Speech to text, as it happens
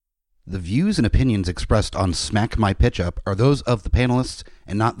The views and opinions expressed on Smack My Pitch Up are those of the panelists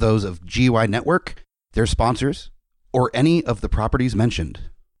and not those of GUI Network, their sponsors, or any of the properties mentioned.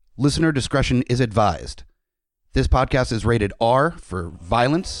 Listener discretion is advised. This podcast is rated R for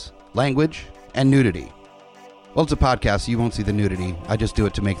violence, language, and nudity. Well, it's a podcast, so you won't see the nudity. I just do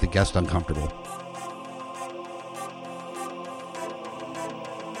it to make the guest uncomfortable.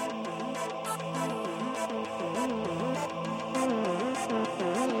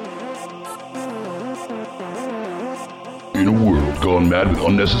 In a world gone mad with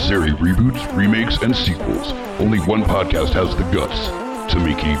unnecessary reboots, remakes, and sequels, only one podcast has the guts to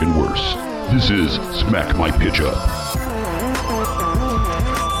make it even worse. This is Smack My Pitch Up.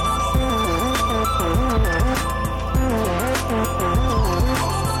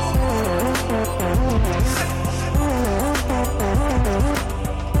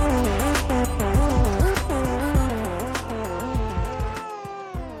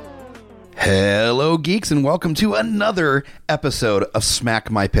 Hello, geeks, and welcome to another episode of Smack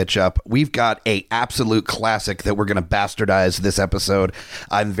My Pitch Up. We've got a absolute classic that we're going to bastardize this episode.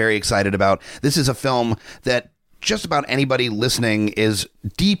 I'm very excited about. This is a film that just about anybody listening is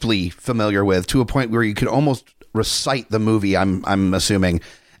deeply familiar with, to a point where you could almost recite the movie, I'm assuming.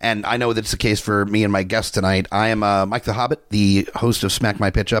 And I know that's the case for me and my guest tonight. I am Mike the Hobbit, the host of Smack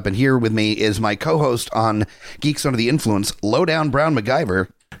My Pitch Up, and here with me is my co-host on Geeks Under the Influence, Lowdown Brown MacGyver.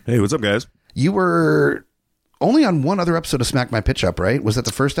 Hey, what's up, guys? You were only on one other episode of Smack My Pitch Up, right? Was that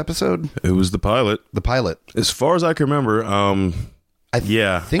the first episode? It was the pilot. The pilot. As far as I can remember, I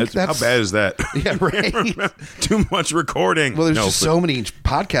think that's... How bad is that? Yeah, right. Too much recording. Well, there's so many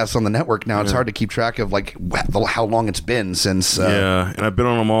podcasts on the network now. It's hard to keep track of like how long it's been since. Yeah, and I've been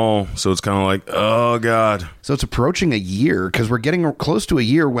on them all, so it's kind of like, oh god. So it's approaching a year because we're getting close to a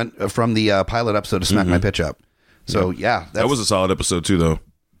year from the pilot episode of Smack My Pitch Up. So yeah, that was a solid episode too, though.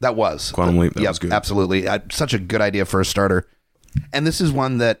 That was Quantum Leap. That was good. Absolutely. Such a good idea for a starter. And this is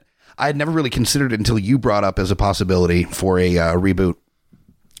one that I had never really considered until you brought up as a possibility for a reboot.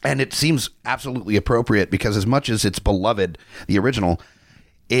 And it seems absolutely appropriate because as much as it's beloved, the original,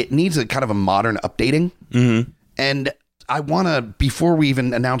 it needs a kind of a modern updating. Mm-hmm. And I want to, before we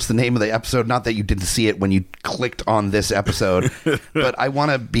even announce the name of the episode, not that you didn't see it when you clicked on this episode, but I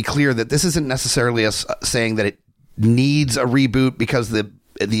want to be clear that this isn't necessarily us saying that it needs a reboot because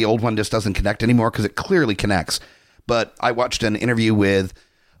the old one just doesn't connect anymore, because it clearly connects. But I watched an interview with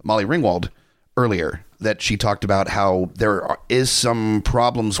Molly Ringwald earlier that she talked about how there is some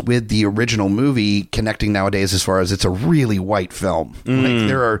problems with the original movie connecting nowadays, as far as it's a really white film. Like,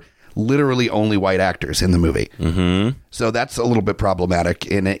 there are literally only white actors in the movie. Mm-hmm. So that's a little bit problematic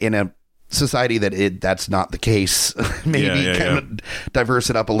in a society that's not the case. Maybe of diverse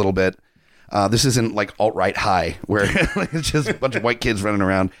it up a little bit. This isn't like alt-right high, where it's just a bunch of white kids running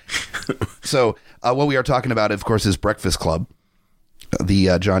around. So what we are talking about, of course, is Breakfast Club,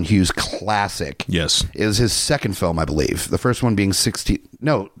 the John Hughes classic. Yes. It was his second film, I believe. The first one being 16...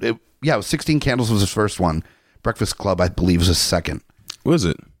 No, it was 16 Candles was his first one. Breakfast Club, I believe, was his second. Was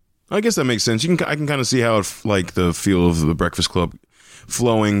it? I guess that makes sense. I can kind of see how the feel of the Breakfast Club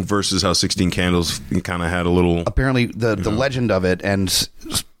flowing versus how 16 Candles kind of had a little... Apparently, the legend of it, and...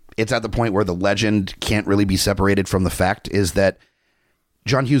 It's at the point where the legend can't really be separated from the fact, is that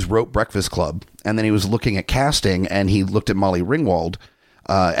John Hughes wrote Breakfast Club, and then he was looking at casting, and he looked at Molly Ringwald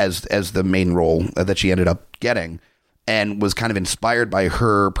as the main role that she ended up getting, and was kind of inspired by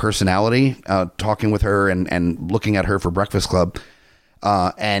her personality, talking with her and looking at her for Breakfast Club,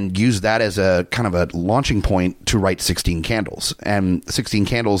 and used that as a kind of a launching point to write 16 Candles. And 16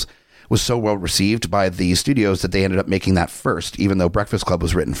 Candles was so well received by the studios that they ended up making that first, even though Breakfast Club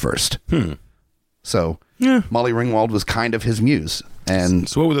was written first. So Molly Ringwald was kind of his muse. And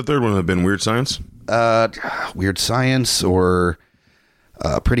so what would the third one have been? Weird Science? Weird Science, or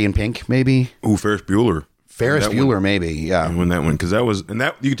Pretty in Pink, maybe. Ooh, Ferris Bueller. Ferris Bueller, maybe, yeah. And when that one, because that was, and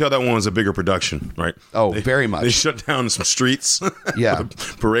that you could tell that one was a bigger production, right? Oh, very much. They shut down some streets, yeah,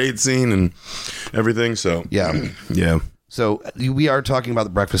 parade scene and everything. So yeah. So we are talking about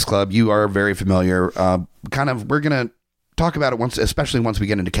the Breakfast Club. You are very familiar. We're going to talk about it especially once we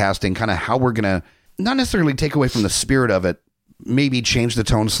get into casting, kind of how we're going to not necessarily take away from the spirit of it, maybe change the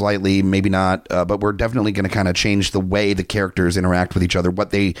tone slightly, maybe not, but we're definitely going to kind of change the way the characters interact with each other, what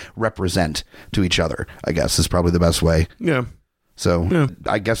they represent to each other, I guess is probably the best way. Yeah. So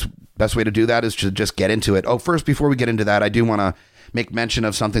I guess best way to do that is to just get into it. Oh, first, before we get into that, I do want to make mention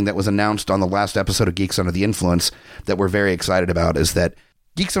of something that was announced on the last episode of Geeks Under the Influence that we're very excited about, is that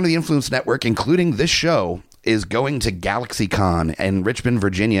Geeks Under the Influence Network, including this show, is going to GalaxyCon in Richmond,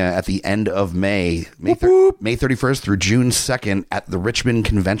 Virginia at the end of May 31st through June 2nd at the Richmond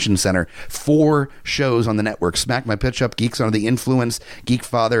Convention Center. 4 shows on the network: Smack My Pitch Up, Geeks Under the Influence, Geek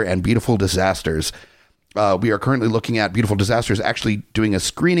Father, and Beautiful Disasters. We are currently looking at Beautiful Disasters actually doing a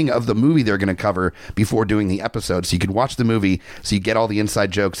screening of the movie they're going to cover before doing the episode. So you can watch the movie so you get all the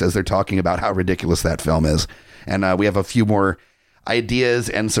inside jokes as they're talking about how ridiculous that film is. And we have a few more ideas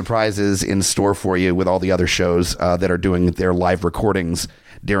and surprises in store for you with all the other shows that are doing their live recordings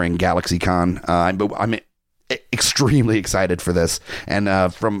during GalaxyCon. I'm extremely excited for this.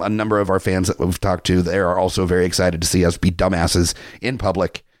 And from a number of our fans that we've talked to, they are also very excited to see us be dumbasses in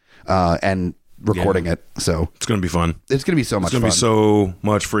public and recording it. So it's going to be fun. It's going to be so much fun. It's going to be so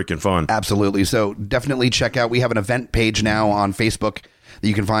much freaking fun. Absolutely. So definitely check out. We have an event page now on Facebook that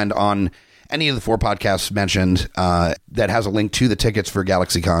you can find on any of the 4 podcasts mentioned that has a link to the tickets for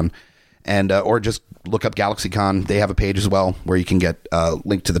GalaxyCon, and or just look up GalaxyCon. They have a page as well where you can get a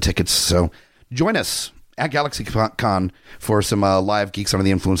link to the tickets. So join us at GalaxyCon for some live Geeks Under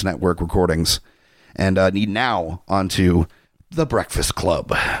the Influence Network recordings. And now onto The Breakfast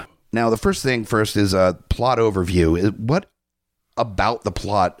Club. Now, the first is a plot overview. What about the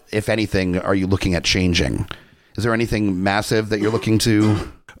plot, if anything, are you looking at changing? Is there anything massive that you're looking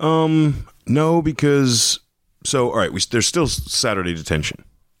to? No, because all right, there's still Saturday detention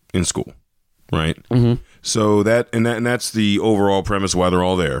in school, right? Mm-hmm. So that's the overall premise why they're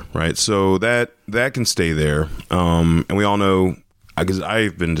all there, right? So that can stay there. And we all know, because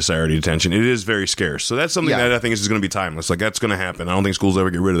I've been to Saturday detention, it is very scarce. So that's something that I think is going to be timeless. Like, that's going to happen. I don't think schools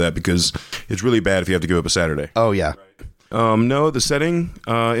ever get rid of that because it's really bad if you have to give up a Saturday. Oh yeah. No, the setting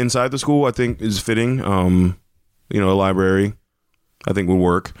inside the school I think is fitting. A library I think would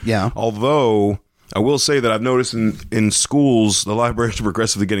work. Yeah. Although I will say that I've noticed in schools, the libraries are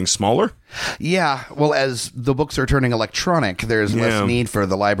progressively getting smaller. Yeah. Well, as the books are turning electronic, there's less need for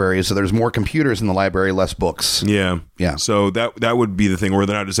the library. So there's more computers in the library, less books. Yeah. Yeah. So that would be the thing where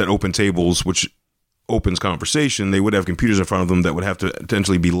they're not just at open tables, which opens conversation. They would have computers in front of them that would have to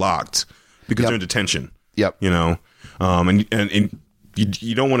potentially be locked because they're in detention. Yep. And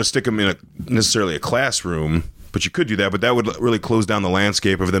you don't want to stick them in necessarily a classroom, but you could do that, but that would really close down the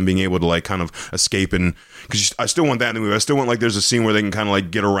landscape of them being able to like kind of escape. And because I still want that in the movie. I still want like there's a scene where they can kind of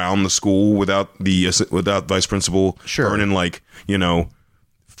like get around the school without vice principal Vernon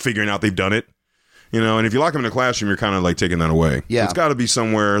figuring out they've done it. And if you lock them in a classroom, you're kind of like taking that away. Yeah, it's got to be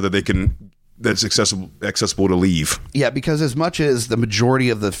somewhere that that's accessible to leave. Yeah, because as much as the majority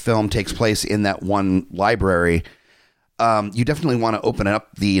of the film takes place in that one library, you definitely want to open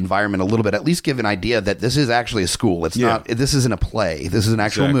up the environment a little bit, at least give an idea that this is actually a school. It's not, this isn't a play. This is an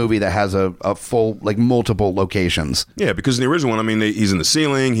actual movie that has a full, like multiple locations. Yeah, because in the original one, I mean, he's in the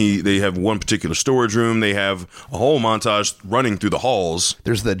ceiling. They have one particular storage room. They have a whole montage running through the halls.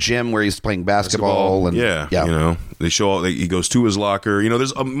 There's the gym where he's playing basketball. And they show, he goes to his locker.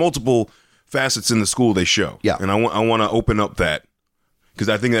 There's multiple facets in the school they show. Yeah. And I want to open up that. Because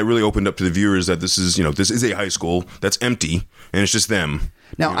I think that really opened up to the viewers that this is a high school that's empty and it's just them.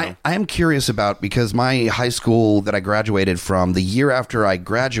 Now, I am curious about, because my high school that I graduated from, the year after I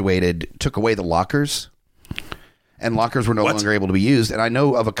graduated, took away the lockers. And lockers were no longer able to be used. And I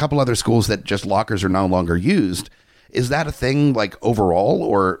know of a couple other schools that just lockers are no longer used. Is that a thing, like, overall?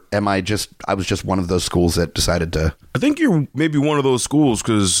 Or I was just one of those schools that decided to... I think you're maybe one of those schools,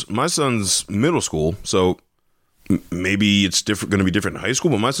 because my son's middle school, so... Maybe it's going to be different in high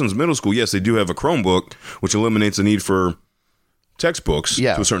school, but my son's middle school, yes, they do have a Chromebook, which eliminates the need for textbooks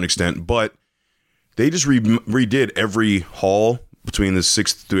to a certain extent. But they just redid every hall between the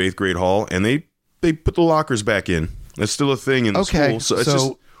 6th to 8th grade hall, and they put the lockers back in. That's still a thing in the school.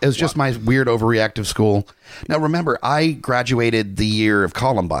 So it's just my weird overreactive school. Now, remember, I graduated the year of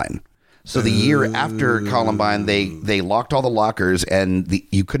Columbine. So the year after Columbine, they locked all the lockers, and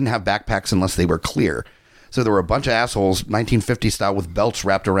you couldn't have backpacks unless they were clear. So there were a bunch of assholes, 1950 style, with belts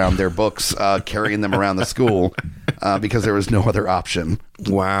wrapped around their books, carrying them around the school because there was no other option.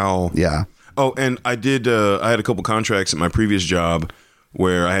 Wow. Yeah. Oh, and I did. I had a couple contracts at my previous job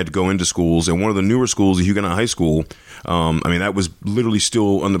where I had to go into schools, and one of the newer schools, the Huguenot High School, that was literally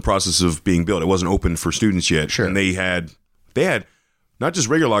still in the process of being built. It wasn't open for students yet. Sure. And they had not just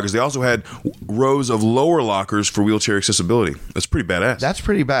regular lockers, they also had rows of lower lockers for wheelchair accessibility. That's pretty badass. That's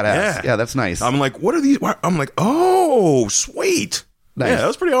pretty badass. Yeah, that's nice. I'm like, what are these? I'm like, oh, sweet. Nice. Yeah, that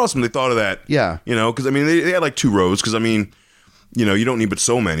was pretty awesome. They thought of that. Yeah. Because, they had like 2 rows because, you don't need but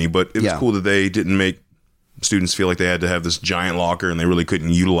so many, but it was cool that they didn't make students feel like they had to have this giant locker and they really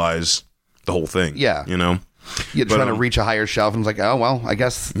couldn't utilize the whole thing. Yeah. You're trying to reach a higher shelf, and it's like, oh, well, I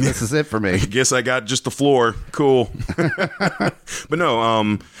guess this is it for me. I guess I got just the floor. Cool. But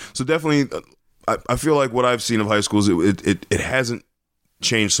no, so definitely, I feel like what I've seen of high schools, it hasn't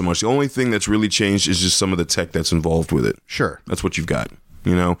changed so much. The only thing that's really changed is just some of the tech that's involved with it. Sure. That's what you've got,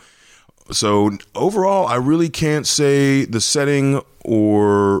 you know? So overall, I really can't say the setting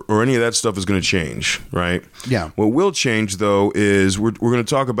or any of that stuff is going to change, right? Yeah. What will change, though, is we're going to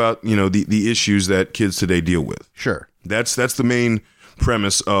talk about, you know, the issues that kids today deal with. Sure. That's the main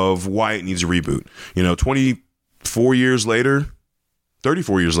premise of why it needs a reboot. You know, 34 years later, Kids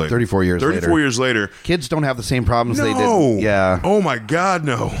don't have the same problems they no. did. Yeah. Oh my God,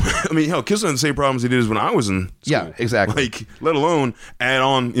 no. I mean, hell, kids don't have the same problems they did as when I was in school. Yeah, exactly. Like, let alone add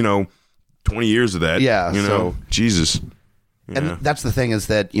on, you know, 20 years of that. Yeah, you know, so- Jesus. Yeah. And that's the thing is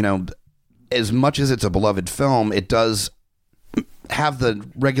that, you know, as much as it's a beloved film, it does have the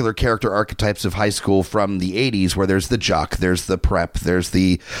regular character archetypes of high school from the 80s, where there's the jock, there's the prep, there's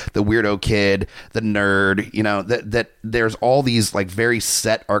the weirdo kid, the nerd, you know, that there's all these like very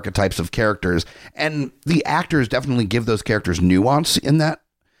set archetypes of characters, and the actors definitely give those characters nuance in that,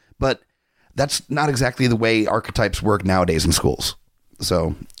 but that's not exactly the way archetypes work nowadays in schools.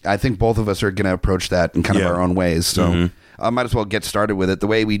 So I think both of us are going to approach that in kind of our own ways. So I might as well get started with it. The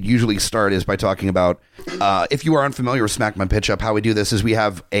way we usually start is by talking about, if you are unfamiliar with Smack My Pitch Up, how we do this is we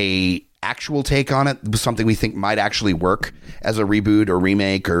have a actual take on it, something we think might actually work as a reboot or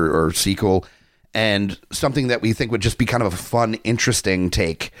remake or sequel, and something that we think would just be kind of a fun, interesting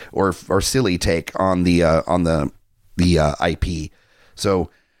take or silly take on the IP. So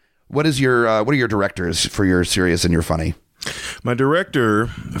what are your directors for your serious and your funny? My director,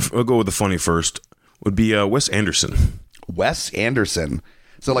 I'll go with the funny first, would be Wes Anderson. Wes Anderson.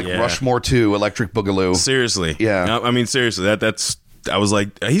 So like Rushmore 2, Electric Boogaloo. Seriously. Yeah. I mean, seriously, I was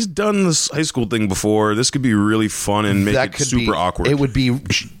like, he's done this high school thing before. This could be really fun and make it super awkward. It would be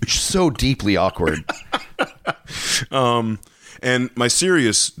so deeply awkward. And my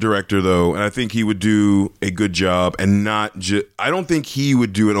serious director, though, and I think he would do a good job, and not just, I don't think he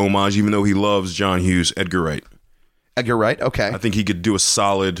would do an homage, even though he loves John Hughes, Edgar Wright. Edgar Wright? Okay. I think he could do a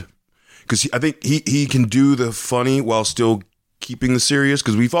solid, because I think he can do the funny while still keeping the serious,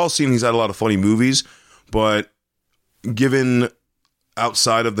 because we've all seen he's had a lot of funny movies, but given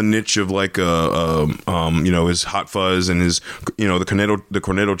outside of the niche of like you know, his Hot Fuzz and his, you know, the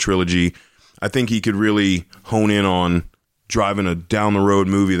Cornetto trilogy, I think he could really hone in on driving a down the road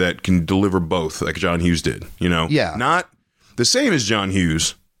movie that can deliver both, like John Hughes did, you know? Yeah. Not the same as John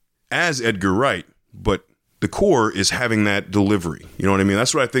Hughes, as Edgar Wright, but the core is having that delivery. You know what I mean?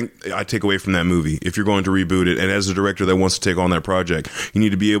 That's what I think I take away from that movie. If you're going to reboot it, and as a director that wants to take on that project, you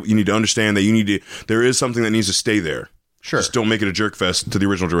need to understand that there is something that needs to stay there. Sure. Just don't make it a jerk fest to the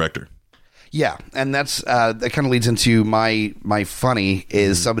original director. Yeah, and that's that kind of leads into my funny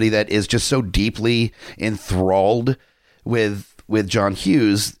is somebody that is just so deeply enthralled with John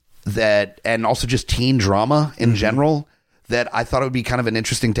Hughes, that, and also just teen drama in general, that I thought it would be kind of an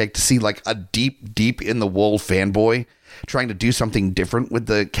interesting take to see like a deep in the wool fanboy trying to do something different with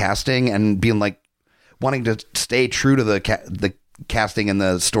the casting and being like wanting to stay true to the casting and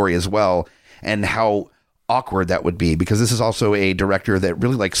the story as well, and how awkward that would be, because this is also a director that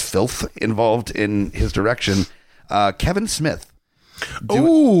really likes filth involved in his direction. Kevin Smith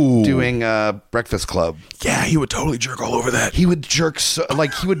doing Breakfast Club. Yeah, he would totally jerk all over that. He would jerk so,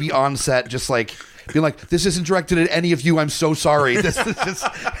 like he would be on set just like being like, "This isn't directed at any of you. I'm so sorry. This is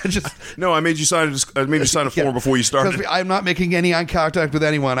just." No, I made you sign a form before you started. I'm not making any eye contact with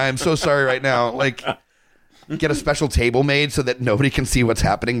anyone. I am so sorry right now. Like, get a special table made so that nobody can see what's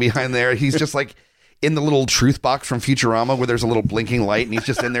happening behind there. He's just like in the little truth box from Futurama where there's a little blinking light, and he's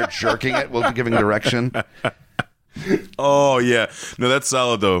just in there jerking it while giving direction. Oh yeah, no, that's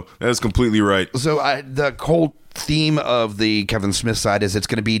solid though. That is completely right. So the whole theme of the Kevin Smith side is it's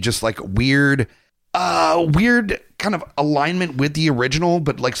going to be just like weird kind of alignment with the original,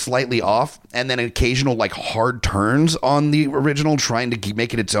 but like slightly off, and then occasional like hard turns on the original, trying to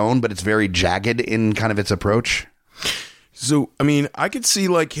make it its own, but it's very jagged in kind of its approach. So I mean, I could see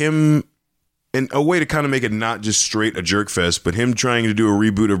like him. And a way to kind of make it not just straight a jerk fest, but him trying to do a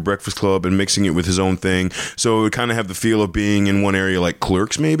reboot of Breakfast Club and mixing it with his own thing. So it would kind of have the feel of being in one area like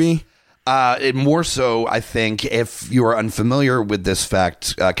Clerks, maybe? More so, I think, if you are unfamiliar with this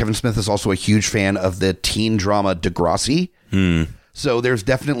fact, Kevin Smith is also a huge fan of the teen drama Degrassi. So there's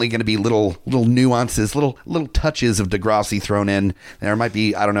definitely going to be little nuances, little touches of Degrassi thrown in. There might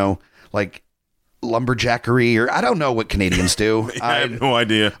be, I don't know, like lumberjackery, or I don't know what Canadians do. I have no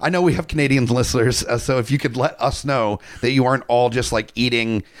idea. I know we have Canadian listeners, so if you could let us know that you aren't all just like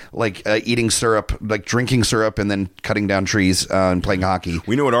eating syrup, like drinking syrup and then cutting down trees and playing hockey.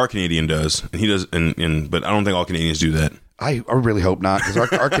 We know what our Canadian does, and he does, but I don't think all Canadians do that. I really hope not, because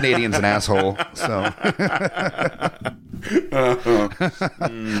our Canadian's an asshole. So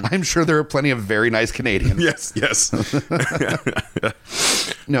I'm sure there are plenty of very nice Canadians. Yes.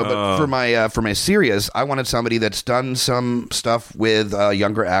 No, but for my series, I wanted somebody that's done some stuff with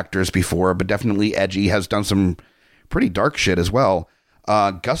younger actors before, but definitely edgy, has done some pretty dark shit as well.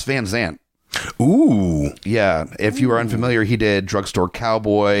 Gus Van Sant. Ooh. Yeah. If you are unfamiliar, he did Drugstore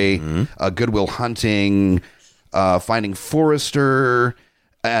Cowboy, Good Will Hunting, Finding Forrester,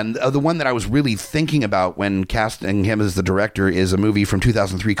 and the one that I was really thinking about when casting him as the director is a movie from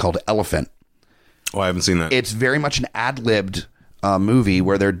 2003 called Elephant. Oh, I haven't seen that. It's very much an ad-libbed movie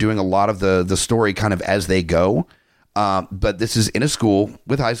where they're doing a lot of the story kind of as they go. But this is in a school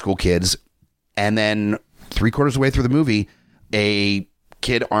with high school kids, and then 3/4 of the way through the movie, a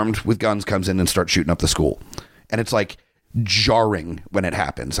kid armed with guns comes in and starts shooting up the school. And it's like jarring when it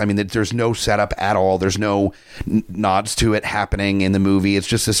happens. I mean, there's no setup at all. There's no nods to it happening in the movie. It's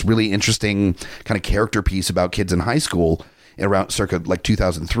just this really interesting kind of character piece about kids in high school around circa like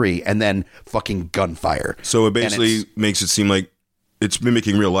 2003, and then fucking gunfire. So it basically makes it seem like it's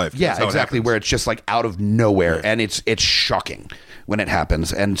mimicking real life. Yeah, exactly. Where it's just like out of nowhere, and it's shocking when it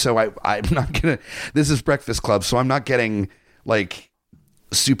happens. And so I'm not gonna. This is Breakfast Club, so I'm not getting like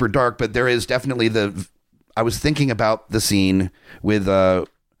super dark, but there is definitely I was thinking about the scene with the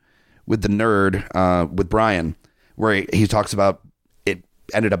nerd with Brian, where he talks about it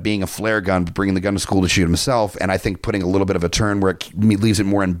ended up being a flare gun, bringing the gun to school to shoot himself, and I think putting a little bit of a turn where it leaves it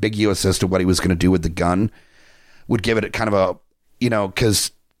more ambiguous as to what he was going to do with the gun would give it kind of a,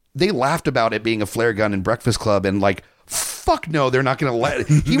 because they laughed about it being a flare gun in Breakfast Club, and like, fuck no, they're not going to let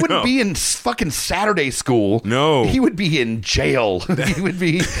he wouldn't be in fucking Saturday school. No, he would be in jail. He would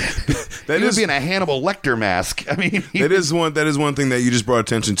be would be in a Hannibal Lecter mask. I mean, that is one thing that you just brought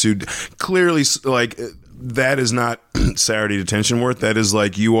attention to. Clearly, like, that is not Saturday detention worth. That is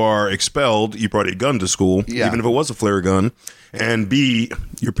like, you are expelled. You brought a gun to school, even if it was a flare gun. And B,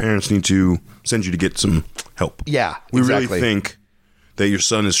 your parents need to send you to get some help. Yeah, we exactly. really think that your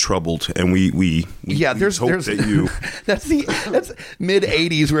son is troubled, and we there's hope that you. that's mid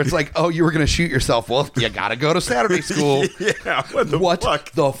 '80s where it's like, oh, you were going to shoot yourself. Well, you got to go to Saturday school. Yeah, what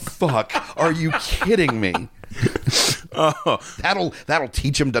the fuck? Are you kidding me? That'll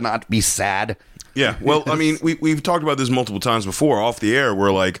teach him to not be sad. Yeah, well, I mean, we've talked about this multiple times before off the air,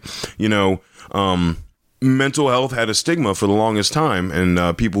 where like, mental health had a stigma for the longest time,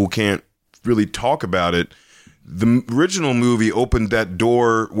 and people can't really talk about it. The original movie opened that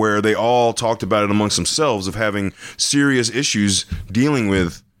door where they all talked about it amongst themselves, of having serious issues dealing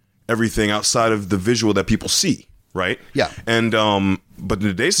with everything outside of the visual that people see, right? Yeah. And but in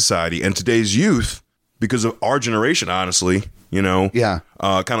today's society and today's youth, because of our generation, honestly, kind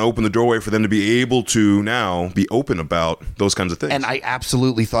of open the doorway for them to be able to now be open about those kinds of things. And I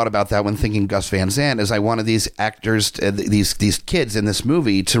absolutely thought about that when thinking Gus Van Sant, as I wanted these actors, these kids in this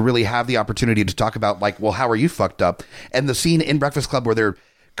movie to really have the opportunity to talk about, like, well, how are you fucked up? And the scene in Breakfast Club where they're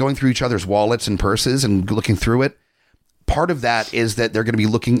going through each other's wallets and purses and looking through it, part of that is that they're going to be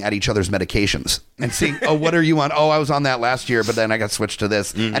looking at each other's medications and seeing, oh, what are you on? Oh, I was on that last year, but then I got switched to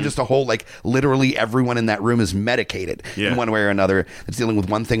this. Mm-hmm. And just a whole, like, literally everyone in that room is medicated in one way or another. It's dealing with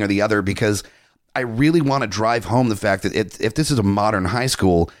one thing or the other, because I really want to drive home the fact that if this is a modern high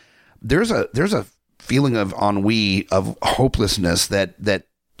school, there's a feeling of ennui, of hopelessness that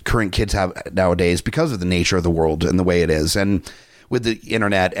current kids have nowadays because of the nature of the world and the way it is. And with the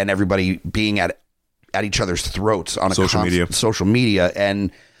internet and everybody being at each other's throats on social media.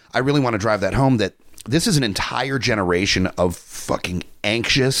 And I really want to drive that home, that this is an entire generation of fucking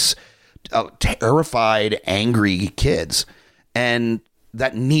anxious, terrified, angry kids. And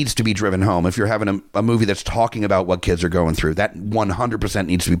that needs to be driven home. If you're having a movie that's talking about what kids are going through, that 100%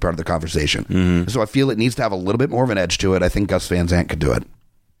 needs to be part of the conversation. Mm-hmm. So I feel it needs to have a little bit more of an edge to it. I think Gus Van Sant could do it.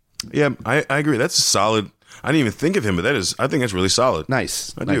 Yeah, I agree. That's a solid. I didn't even think of him, but I think that's really solid.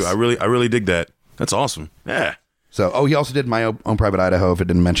 Nice. I do. I really dig that. That's awesome. Yeah. So, he also did My Own Private Idaho, if I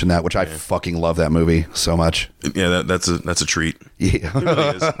didn't mention that, which I fucking love that movie so much. Yeah, that's a treat. Yeah. It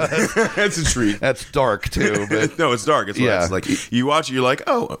really is. That's a treat. That's dark, too. But no, it's dark. It's like, you watch it, you're like,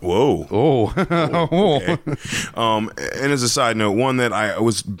 oh, whoa. Oh. Okay. And as a side note, one that I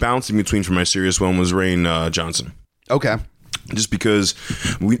was bouncing between for my serious one was Rian Johnson. Okay. Just because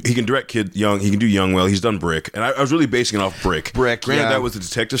he can direct he can do young well. He's done Brick, and I was really basing it off Brick. Granted, that was the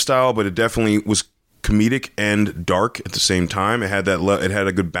detective style, but it definitely was comedic and dark at the same time. It had that. It had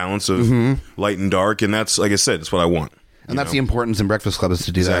a good balance of light and dark, and that's, like I said, that's what I want. And that's the importance in Breakfast Club, is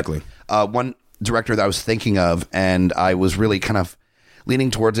to do Exactly. that. One director that I was thinking of, and I was really kind of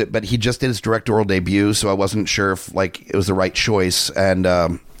leaning towards it, but he just did his directorial debut, so I wasn't sure if like it was the right choice, and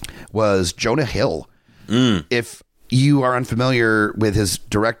was Jonah Hill. If you are unfamiliar with his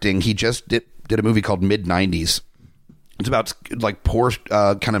directing, he just did a movie called Mid-90s. It's about like poor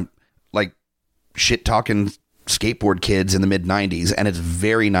kind of like shit-talking skateboard kids in the mid-90s, and it's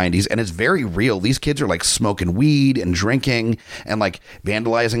very 90s, and it's very real. These kids are like smoking weed and drinking and like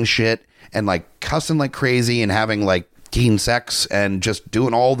vandalizing shit and like cussing like crazy and having like teen sex and just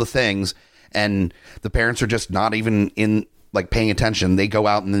doing all the things, and the parents are just not even in like paying attention. They go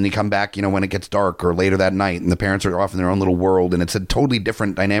out and then they come back, you know, when it gets dark or later that night, and the parents are off in their own little world, and it's a totally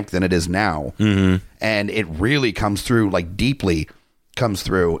different dynamic than it is now. And it really comes through, like deeply comes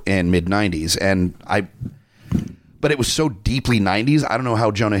through in mid-90s. But it was so deeply 90s. I don't know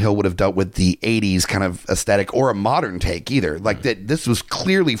how Jonah Hill would have dealt with the 80s kind of aesthetic or a modern take either. Like that, this was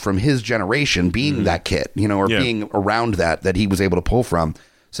clearly from his generation, being that kid, you know, or being around that he was able to pull from.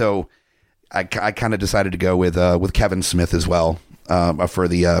 So I kind of decided to go with Kevin Smith as well for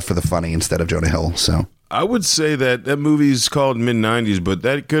the funny instead of Jonah Hill. So I would say that movie's called mid-90s, but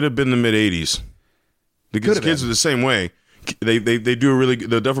that could have been the mid-80s. Because kids are the same way. They do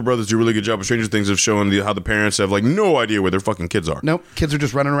the Duffer Brothers do a really good job of Stranger Things of showing how the parents have like no idea where their fucking kids are. Nope, kids are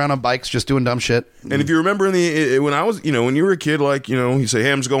just running around on bikes, just doing dumb shit. And if you remember when I was, you know, when you were a kid, like, you know, you say,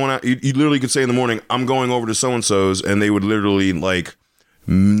 hey, I'm just going out. You literally could say in the morning, I'm going over to so-and-so's, and they would literally like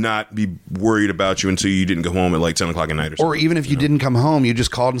not be worried about you until you didn't go home at like 10 o'clock at night or something. Or even if you didn't come home, you just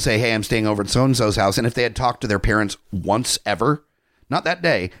called and say, hey, I'm staying over at so-and-so's house. And if they had talked to their parents once ever, not that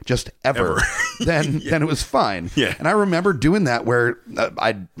day, just ever. Then it was fine. Yeah. And I remember doing that where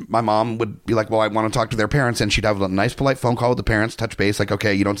my mom would be like, well, I want to talk to their parents. And she'd have a nice, polite phone call with the parents, touch base, like,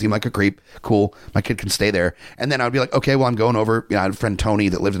 okay, you don't seem like a creep. Cool. My kid can stay there. And then I'd be like, okay, well, I'm going over. You know, I had a friend, Tony,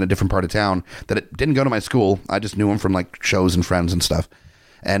 that lived in a different part of town that didn't go to my school. I just knew him from like shows and friends and stuff.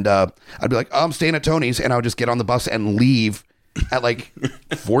 And I'd be like, oh, I'm staying at Tony's. And I would just get on the bus and leave at like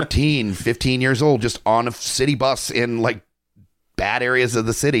 14, 15 years old, just on a city bus in like bad areas of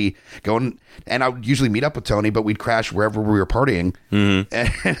the city going. And I would usually meet up with Tony, but we'd crash wherever we were partying.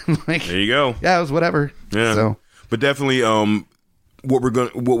 And like, there you go. Yeah, it was whatever. Yeah. So, but definitely, what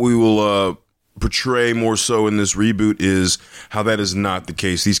we will portray more so in this reboot is how that is not the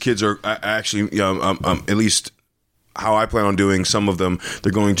case. These kids are actually, at least how I plan on doing some of them,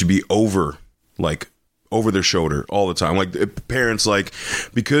 they're going to be over their shoulder all the time. Like parents, like,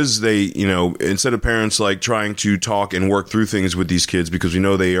 because they, you know, instead of parents like trying to talk and work through things with these kids, because we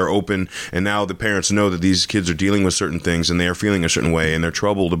know they are open, and now the parents know that these kids are dealing with certain things and they are feeling a certain way and they're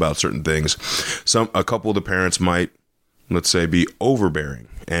troubled about certain things. A couple of the parents might, let's say, be overbearing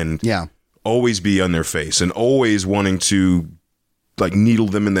and always be on their face and always wanting to like needle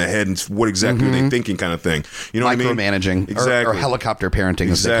them in the head and what exactly are they thinking, kind of thing. You know what I mean? Micromanaging, exactly, or helicopter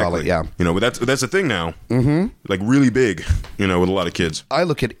parenting, as they call it. Yeah, you know, but that's a thing now. Like really big, you know, with a lot of kids. I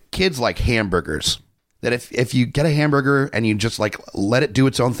look at kids like hamburgers. That if you get a hamburger and you just like let it do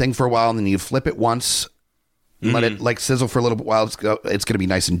its own thing for a while, and then you flip it once, let it like sizzle for a little bit while, it's going to be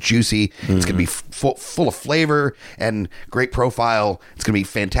nice and juicy. It's going to be full of flavor and great profile. It's going to be a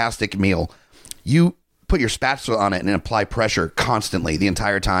fantastic meal. You put your spatula on it and apply pressure constantly the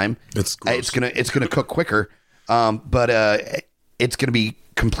entire time. It's gonna cook quicker, but it's gonna be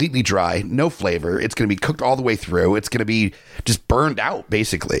completely dry, no flavor. It's gonna be cooked all the way through. It's gonna be just burned out,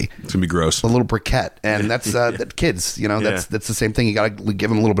 basically. It's gonna be gross. A little briquette, and that's that kids. You know, that's the same thing. You got to give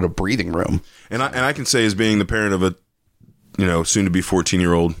them a little bit of breathing room. And I can say, as being the parent of a, you know, soon to be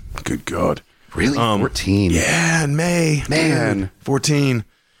 14-year-old. Good God, really? 14? Yeah, in May, man, dude, 14.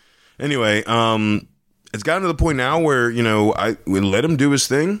 Anyway, it's gotten to the point now where, you know, we let him do his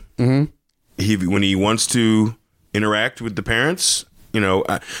thing. When he wants to interact with the parents, you know,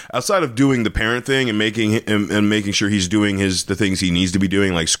 outside of doing the parent thing and making sure he's doing the things he needs to be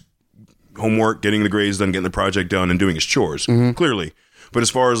doing, like homework, getting the grades done, getting the project done, and doing his chores, clearly. But as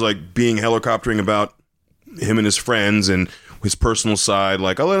far as like being helicoptering about him and his friends and his personal side,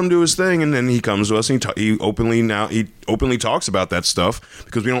 like, I'll let him do his thing, and then he comes to us and he openly talks about that stuff,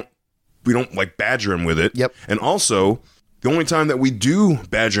 because we don't like badger him with it. Yep. And also, the only time that we do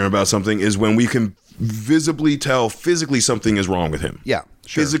badger him about something is when we can visibly tell physically something is wrong with him. Yeah,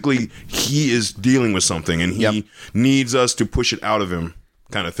 sure. Physically, he is dealing with something, and he needs us to push it out of him,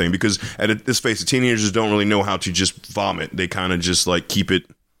 kind of thing. Because let's face it, teenagers don't really know how to just vomit. They kind of just like keep it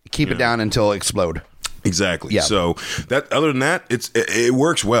down until it explode. Exactly. Yeah. So other than that, it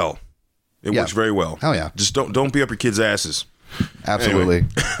works well. It works very well. Hell yeah. Just don't be up your kids' asses. Absolutely.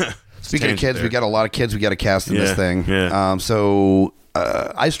 Anyway. Speaking of kids, we got a lot of kids we got to cast in this thing. Yeah. So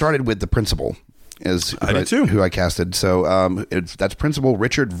I started with the principal. I did too. Who I casted. So that's Principal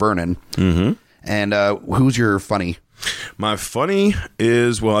Richard Vernon. Mm-hmm. And who's your funny? My funny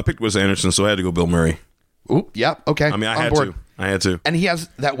is, well, I picked Wes Anderson, so I had to go Bill Murray. Ooh, yeah, okay. I mean, I had to. And he has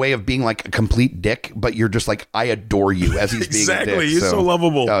that way of being like a complete dick, but you're just like, I adore you as he's being a dick. Exactly. He's so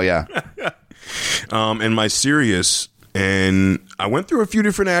lovable. Oh, yeah. And my serious, and I went through a few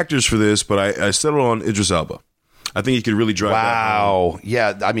different actors for this, but I settled on Idris Elba. I think he could really drive that home.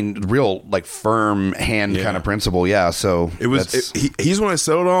 Yeah, I mean, real like firm hand kind of principle. Yeah, so he's one I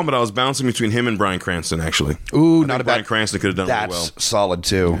settled on, but I was bouncing between him and Bryan Cranston actually. Ooh, not a bad. Bryan Cranston could have done really well. That's solid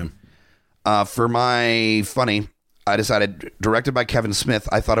too. Yeah. For my funny, I decided, directed by Kevin Smith,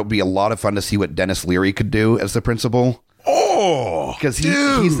 I thought it would be a lot of fun to see what Dennis Leary could do as the principal. Oh, because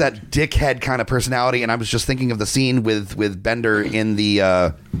he's that dickhead kind of personality, and I was just thinking of the scene with Bender in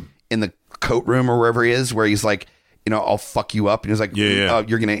the coat room or wherever he is, where he's like, I'll fuck you up. And he's like, you're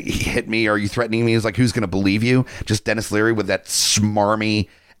going to hit me? Or are you threatening me? He's like, who's going to believe you? Just Dennis Leary with that smarmy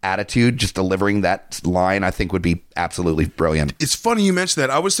attitude, just delivering that line, I think would be absolutely brilliant. It's funny you mentioned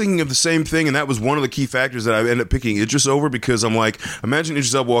that. I was thinking of the same thing, and that was one of the key factors that I ended up picking Idris over, because I'm like, imagine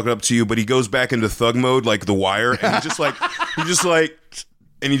Idris Elba walking up to you, but he goes back into thug mode like The Wire, and he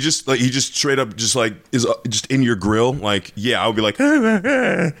just straight up just like is just in your grill, like, I would be like,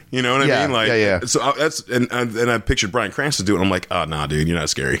 you know what I mean? Like, yeah. So that's and I pictured Bryan Cranston do it. And I'm like, oh nah, dude, you're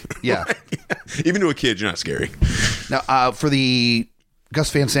not scary. Yeah, even to a kid, you're not scary. Now, for the Gus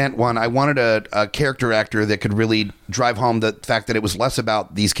Van Sant one, I wanted a character actor that could really drive home the fact that it was less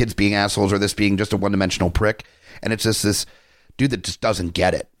about these kids being assholes or this being just a one-dimensional prick, and it's just this dude that just doesn't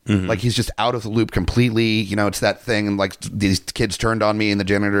get it. Mm-hmm. Like, he's just out of the loop completely. It's that thing, and like, these kids turned on me, and the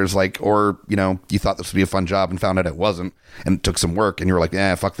janitor's like, or you thought this would be a fun job and found out it wasn't, and it took some work, and you were like,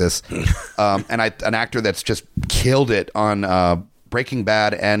 fuck this. And an actor that's just killed it on Breaking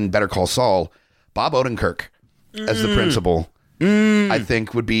Bad and Better Call Saul, Bob Odenkirk as the principal, I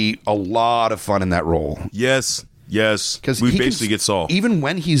think would be a lot of fun in that role. Yes, because we basically get Saul. Even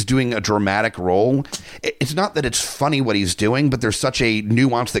when he's doing a dramatic role, it's not that it's funny what he's doing, but there's such a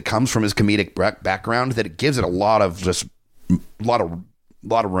nuance that comes from his comedic background that it gives it a lot of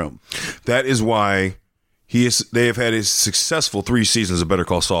room. That is why they have had a successful 3 seasons of Better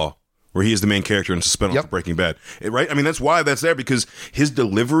Call Saul, where he is the main character in spinoff of Breaking Bad. Right? I mean, that's why that's there, because his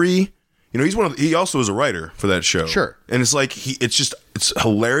delivery. He also is a writer for that show. Sure. And it's like, it's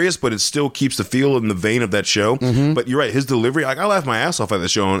hilarious, but it still keeps the feel in the vein of that show. Mm-hmm. But you're right, his delivery, like, I laugh my ass off at the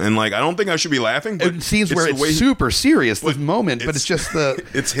show, and like, I don't think I should be laughing. But it seems where it's super serious, this moment, but it's just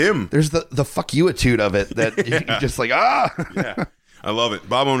it's him. There's the fuck you-itude of it that you're just like, Yeah. I love it.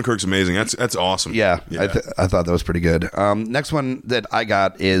 Bob Odenkirk's amazing. That's awesome. Yeah. I thought that was pretty good. Next one that I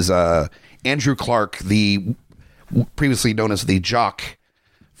got is Andrew Clark, the previously known as the Jock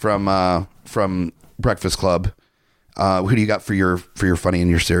from Breakfast Club. Who do you got for your funny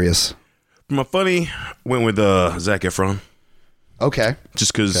and your serious? My funny went with Zac Efron. Okay.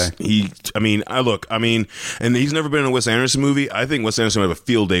 Just because and he's never been in a Wes Anderson movie. I think Wes Anderson would have a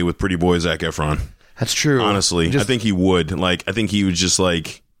field day with pretty boy Zac Efron. That's true. Honestly, I think he would. Like, I think he would just go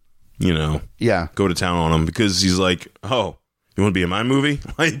to town on him, because he's like, oh, you want to be in my movie?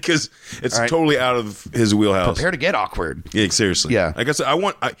 Like, because it's totally out of his wheelhouse. Prepare to get awkward. Yeah, seriously. Yeah. Like I said,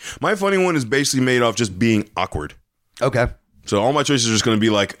 my funny one is basically made off just being awkward. Okay. So all my choices are just going to be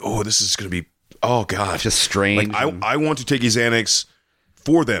like, oh, this is going to be, oh God, just strange. Like, I want to take his Xanax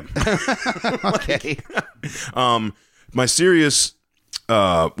for them. Okay. My serious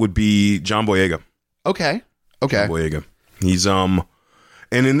would be John Boyega. Okay. John Boyega. He's and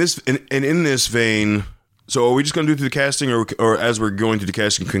in this vein. So are we just going to do through the casting, or as we're going through the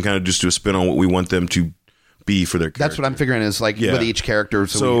casting, can kind of just do a spin on what we want them to be for their character? That's what I'm figuring is like with each character,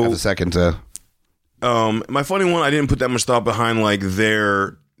 so we have a second to... my funny one, I didn't put that much thought behind like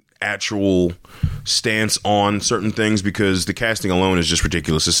their actual stance on certain things, because the casting alone is just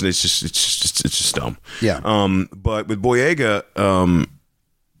ridiculous. It's just dumb. Yeah. But with Boyega,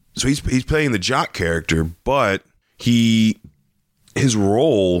 so he's playing the jock character, but his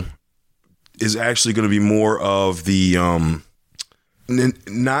role is actually going to be more of the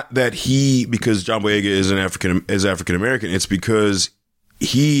not that because John Boyega is African American. It's because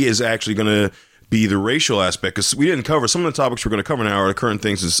he is actually going to be the racial aspect, because we didn't cover some of the topics we're going to cover now are the current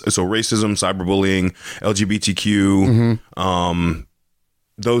things. So racism, cyberbullying, LGBTQ,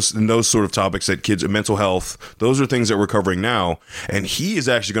 those sort of topics that kids, mental health, those are things that we're covering now. And he is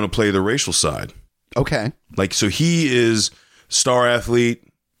actually going to play the racial side. Okay. Like, so he is star athlete,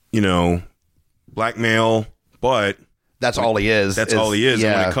 black male, but that's all he is. That's all he is.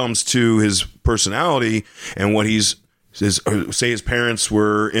 Yeah. And when it comes to his personality and what say his parents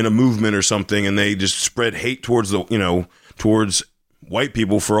were in a movement or something, and they just spread hate towards towards white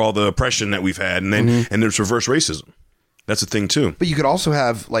people for all the oppression that we've had, and then and there's reverse racism. That's a thing too. But you could also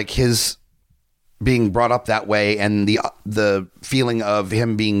have like his being brought up that way, and the feeling of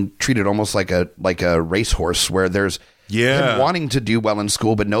him being treated almost like a racehorse, where there's him wanting to do well in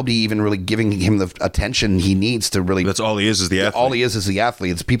school, but nobody even really giving him the attention he needs to really. That's all he is the athlete. All he is the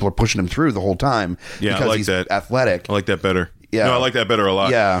athlete. It's people are pushing him through the whole time. Yeah, because I like he's that. Athletic. I like that better. Yeah, no, I like that better a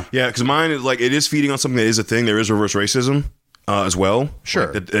lot. Yeah, yeah, because mine is like it is feeding on something that is a thing. There is reverse racism as well.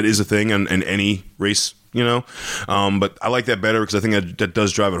 Sure, like, that is a thing in any race. But I like that better because I think that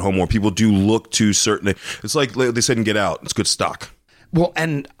does drive it home more. People do look to certain. It's like they said in Get Out. It's good stock. Well,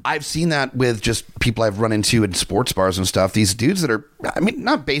 and I've seen that with just people I've run into in sports bars and stuff. These dudes that are, I mean,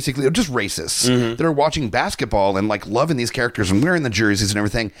 not basically, they're just racists that are watching basketball and like loving these characters and wearing the jerseys and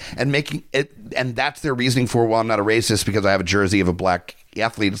everything and making it. And that's their reasoning for, well, I'm not a racist because I have a jersey of a black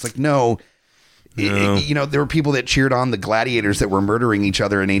athlete. It's like, no. There were people that cheered on the gladiators that were murdering each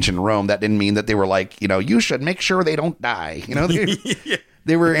other in ancient Rome. That didn't mean that they were like, you should make sure they don't die.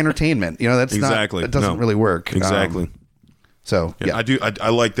 They were entertainment. That's exactly. That doesn't really work. Exactly. So yeah,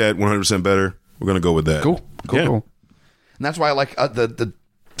 I like that 100% better. We're gonna go with that. Cool. And that's why I like the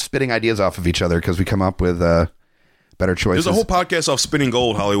spitting ideas off of each other, because we come up with better choices. There's a whole podcast off spinning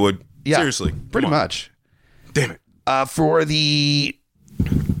gold, Hollywood. Yeah, seriously, pretty much. Damn it.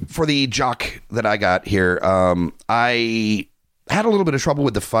 For the jock that I got here, I had a little bit of trouble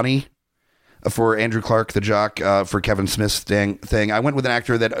with the funny for Andrew Clark, the jock, for Kevin Smith's thing. I went with an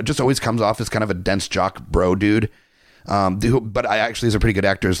actor that just always comes off as kind of a dense jock bro dude. But I actually is a pretty good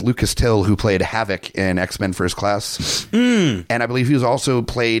actor, is Lucas Till, who played Havoc in X-Men First Class. And I believe he was also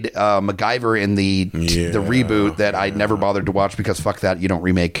played MacGyver in the reboot that I never bothered to watch because fuck that, you don't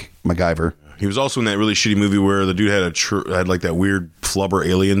remake MacGyver. He was also in that really shitty movie where the dude had like that weird flubber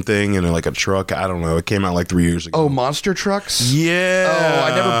alien thing and like a truck. I don't know. It came out like 3 years ago. Oh, Monster Trucks? Yeah. Oh,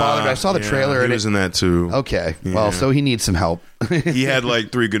 I never bothered. I saw the trailer. He was in that too. Okay. Yeah. Well, so he needs some help. He had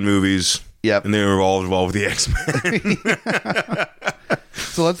like 3 good movies. Yep. And they were all involved with the X-Men.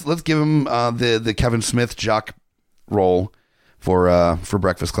 So let's give him the Kevin Smith jock role for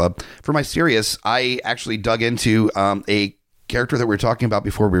Breakfast Club. For my serious, I actually dug into a character that we were talking about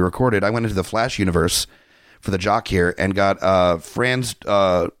before we recorded. I went into the Flash universe for the jock here and got Franz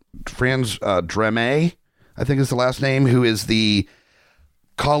Dreme, I think is the last name, who is the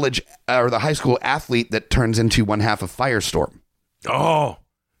college or the high school athlete that turns into one half of Firestorm. Oh,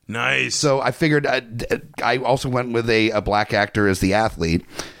 nice. So I figured I also went with a black actor as the athlete.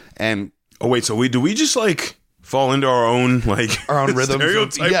 And oh wait, so do we just like fall into our own rhythms,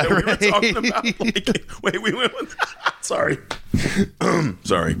 stereotype yeah, that we were talking about? Wait, we went with sorry.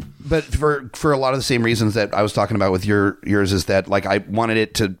 Sorry. But for a lot of the same reasons that I was talking about with yours is that like I wanted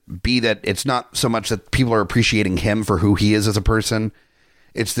it to be that it's not so much that people are appreciating him for who he is as a person.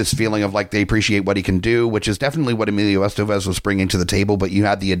 It's this feeling of like they appreciate what he can do, which is definitely what Emilio Estevez was bringing to the table. But you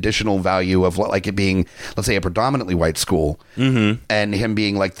had the additional value of like it being, let's say, a predominantly white school, and him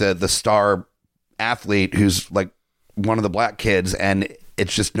being like the star athlete who's like one of the black kids, and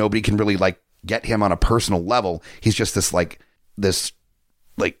it's just nobody can really like get him on a personal level. He's just this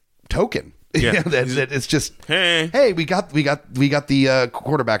token. Yeah, that it's just hey, we got the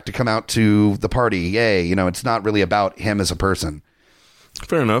quarterback to come out to the party. Yay! It's not really about him as a person.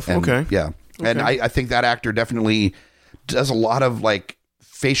 Fair enough. And, okay. Yeah. Okay. And I think that actor definitely does a lot of like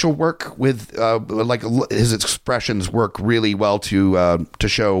facial work with like his expressions work really well to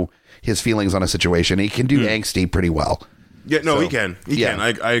show his feelings on a situation. He can do angsty pretty well. Yeah, no, he can. He can.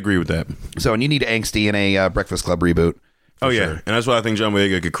 I agree with that. So, and you need angsty in a Breakfast Club reboot. Oh, yeah. Sure. And that's why I think John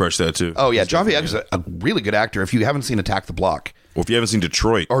Boyega could crush that, too. Oh, yeah. John Boyega is a really good actor. If you haven't seen Attack the Block. Or if you haven't seen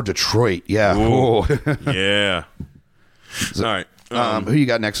Detroit. Or Detroit, yeah. Yeah. So, all right. Who you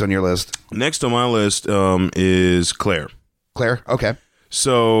got next on your list? Next on my list is Claire. Claire? Okay.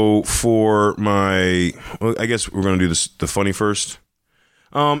 So for I guess we're going to do the funny first.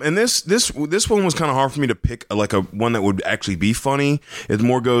 And this one was kind of hard for me to pick like a one that would actually be funny. It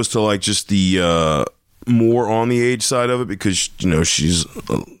more goes to like just the more on the age side of it because she's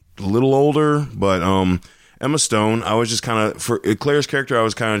a little older, but Emma Stone, I was just kind of for Claire's character, I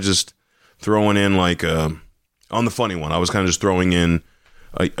was kind of just throwing in like on the funny one, I was kind of just throwing in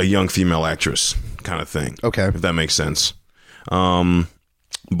a young female actress kind of thing. Okay, if that makes sense.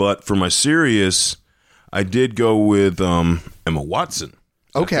 But for my serious, I did go with Emma Watson.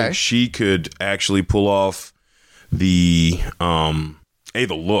 Okay. I think she could actually pull off the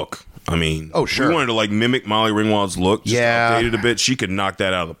look. I mean, Oh, sure. If we wanted to like mimic Molly Ringwald's look, just Yeah. update it a bit, she could knock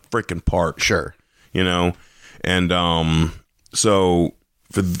that out of the freaking park. Sure. You know? And so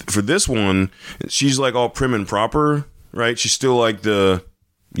for this one, she's like all prim and proper, right? She's still like the,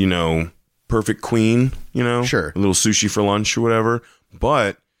 you know, perfect queen, you know? Sure. A little sushi for lunch or whatever.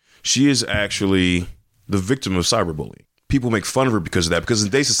 But she is actually the victim of cyberbullying. People make fun of her because of that. Because in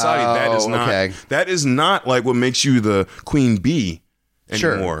today's society, that is not like what makes you the queen bee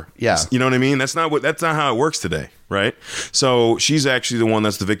anymore. Sure. Yeah. You know what I mean? That's not how it works today, right? So she's actually the one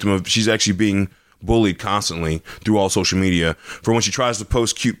that's the victim of. She's actually being bullied constantly through all social media for when she tries to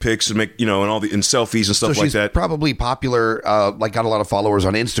post cute pics and make, you know, and all the selfies and stuff So like she's that. probably popular, like got a lot of followers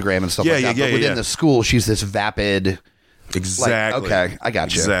on Instagram and stuff like that. But within the school, she's this vapid. Exactly. Like, okay, I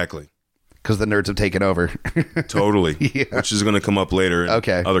got you. Exactly. Because the nerds have taken over. Totally. Yeah. Which is going to come up later in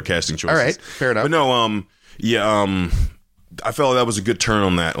other casting choices. All right. Fair enough. But no, I felt that was a good turn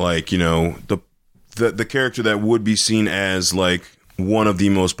on that. Like, you know, the character that would be seen as like one of the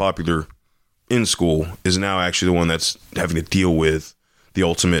most popular in school is now actually the one that's having to deal with the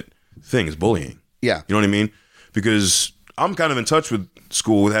ultimate thing is bullying. Yeah. You know what I mean? Because I'm kind of in touch with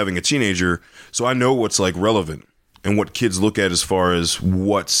school with having a teenager, so I know what's like relevant and what kids look at as far as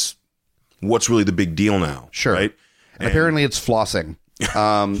what's really the big deal now. Sure. Right? And apparently it's flossing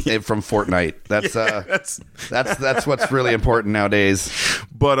from Fortnite. That's what's really important nowadays.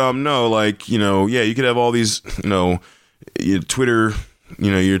 But no, like, you know, yeah, you could have all these, you know, your Twitter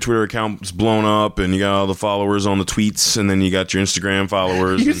account's blown up and you got all the followers on the tweets and then you got your Instagram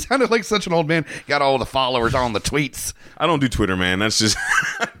followers. You sounded like such an old man. Got all the followers on the tweets. I don't do Twitter, man. That's just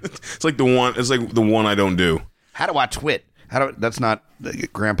it's like the one I don't do. How do I twit? That's not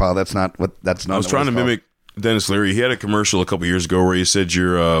Grandpa. That's not what. That's not. I was trying to mimic Dennis Leary. He had a commercial a couple years ago where he said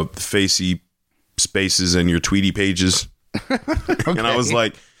your facey spaces and your tweety pages, and I was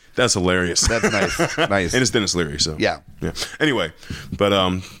like, "That's hilarious." That's nice. Nice. And it's Dennis Leary, so yeah. Anyway,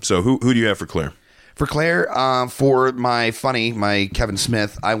 but so who do you have for Claire? For Claire, for my Kevin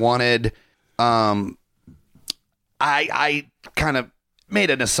Smith, I wanted, I kind of made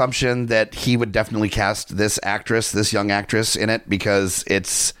an assumption that he would definitely cast this young actress in it because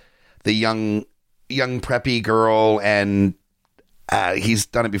it's the young preppy girl and he's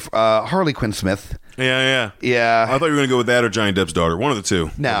done it before. Harley Quinn Smith. Yeah. Yeah. I thought you were going to go with that or Johnny Depp's daughter. One of the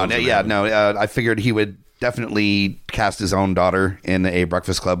two. No. I figured he would definitely cast his own daughter in a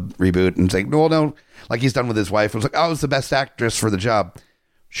Breakfast Club reboot and say, no, like he's done with his wife. I was like, it's the best actress for the job.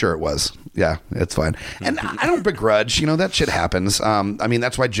 Sure it was. Yeah, it's fine. And I don't begrudge, that shit happens. I mean,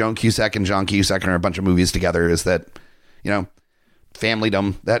 that's why Joan Cusack and John Cusack are in a bunch of movies together is that,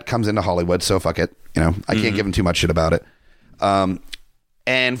 familydom, that comes into Hollywood. So fuck it. I can't give him too much shit about it.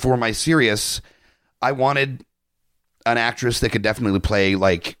 And for my serious, I wanted an actress that could definitely play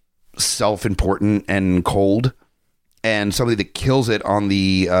like self-important and cold and somebody that kills it on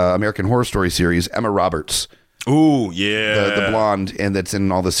the American Horror Story series, Emma Roberts. Ooh, yeah. The blonde and that's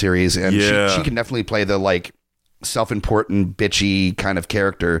in all the series. And she can definitely play the like self-important, bitchy kind of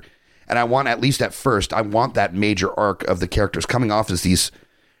character. And I want, at least at first, I want that major arc of the characters coming off as these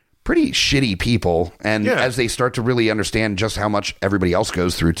pretty shitty people. And as they start to really understand just how much everybody else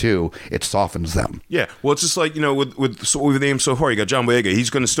goes through too, it softens them. Yeah. Well, it's just like, with names so far, you got John Boyega. He's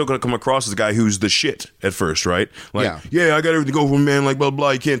still going to come across as a guy who's the shit at first, right? Like, I got everything going for me, man, like blah, blah,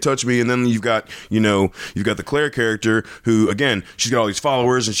 you can't touch me. And then you've got the Claire character who, again, she's got all these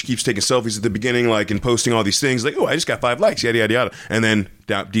followers and she keeps taking selfies at the beginning, like, and posting all these things like, I just got 5 likes, yada, yada, yada. And then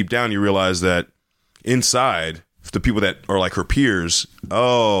deep down, you realize that inside, the people that are like her peers,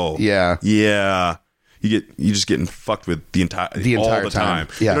 you're just getting fucked with the entire time.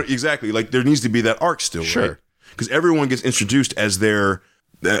 Yeah, exactly. Like there needs to be that arc still, right? Because everyone gets introduced as their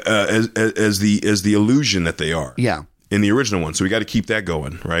as the illusion that they are. Yeah, in the original one, so we got to keep that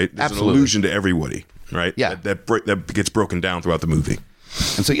going, right? There's Absolutely. an illusion to everybody, right? Yeah, that gets broken down throughout the movie.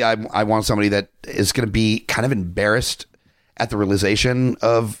 And so I want somebody that is going to be kind of embarrassed at the realization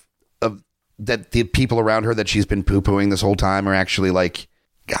of that the people around her that she's been poo-pooing this whole time are actually like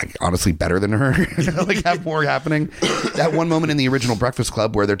honestly better than her. Like have more happening. That one moment in the original Breakfast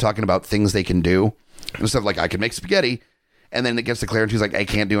Club where they're talking about things they can do and stuff like I can make spaghetti, and then it gets to Claire and she's like I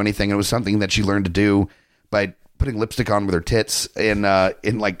can't do anything. And it was something that she learned to do by putting lipstick on with her tits in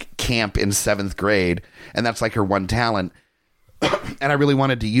like camp in 7th grade, and that's like her one talent. And I really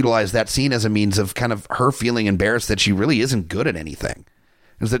wanted to utilize that scene as a means of kind of her feeling embarrassed that she really isn't good at anything.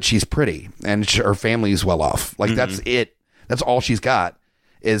 Is that she's pretty and her family's well off. Like that's it. That's all she's got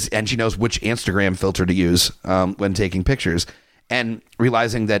and she knows which Instagram filter to use when taking pictures, and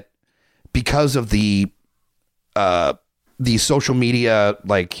realizing that because of the social media,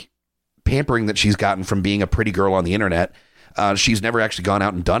 like pampering that she's gotten from being a pretty girl on the internet. She's never actually gone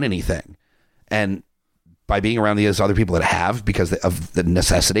out and done anything. And by being around these other people that have, because of the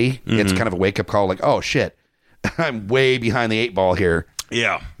necessity, it's kind of a wake-up call like, oh, shit, I'm way behind the 8 ball here.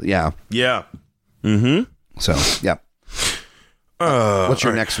 Yeah. Yeah. Yeah. Mm-hmm. So, yeah. What's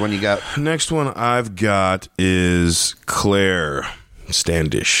your next one you got? Next one I've got is Claire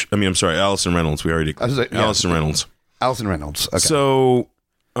Standish. I'm sorry, Allison Reynolds. We already... Allison Reynolds. Allison Reynolds. Okay. So...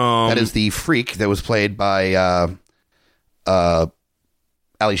 that is the freak that was played by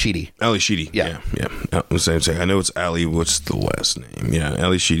Ali Sheedy. Ali Sheedy. Yeah. I know it's Ali. What's the last name? Yeah,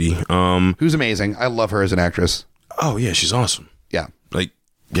 Ali Sheedy. Who's amazing. I love her as an actress. Oh, yeah, she's awesome. Yeah. Like,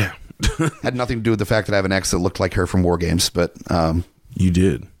 yeah. Had nothing to do with the fact that I have an ex that looked like her from War Games, but... You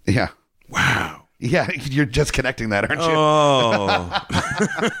did? Yeah. Wow. Yeah, you're just connecting that, aren't you?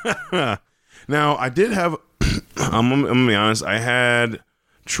 Oh. Now, I did have... I'm going to be honest. I had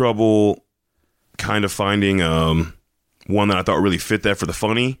trouble kind of finding one that I thought really fit that for the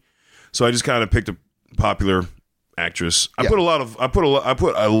funny. So I just kind of picked a popular actress. I put a lot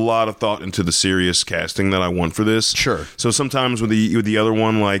of thought into the serious casting that I want for this. Sure. So sometimes with the other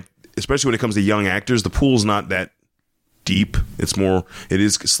one, like especially when it comes to young actors, the pool's not that deep. It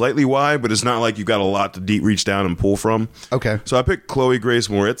is slightly wide, but it's not like you've got a lot to reach down and pull from. Okay. So I picked Chloe Grace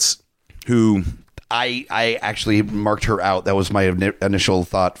Moretz, who I actually marked her out. That was my initial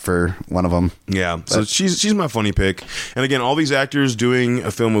thought for one of them. Yeah, so she's my funny pick. And again, all these actors doing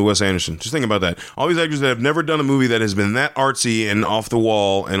a film with Wes Anderson. Just think about that. All these actors that have never done a movie that has been that artsy and off the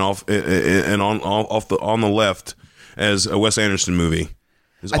wall and on the left as a Wes Anderson movie.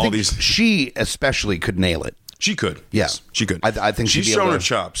 I think she especially could nail it. She could. Yeah. Yes, she could. I think she's shown her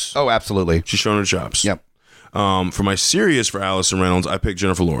chops. Oh, absolutely. She's shown her chops. Yep. For my serious for Allison Reynolds, I picked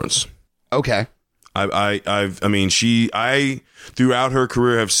Jennifer Lawrence. Okay. I throughout her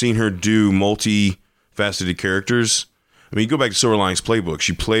career have seen her do multi-faceted characters. I mean, you go back to Silver Linings Playbook.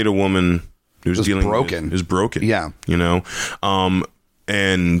 She played a woman who was broken. Is broken. Yeah. You know, I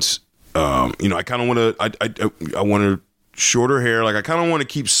kind of want to. I want to shorter hair. Like I kind of want to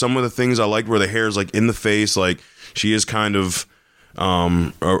keep some of the things I liked where the hair is like in the face. Like she is kind of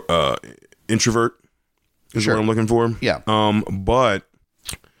introvert. Is what I'm looking for. Yeah. But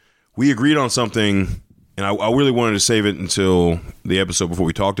we agreed on something, and I really wanted to save it until the episode before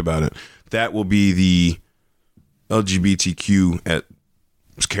we talked about it. That will be the LGBTQ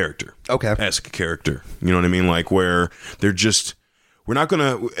character. Okay. Esque character. You know what I mean? Like where we're not going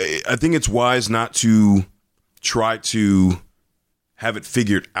to, I think it's wise not to try to have it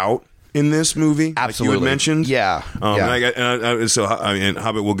figured out in this movie. Absolutely. Like you had mentioned. Yeah. And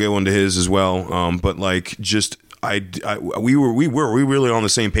Hobbit will go into his as well. But like just, we were really on the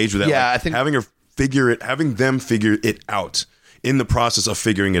same page with that. Yeah, like I think having them figure it out in the process of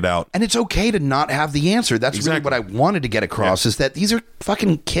figuring it out. And it's okay to not have the answer. That's really what I wanted to get across is that these are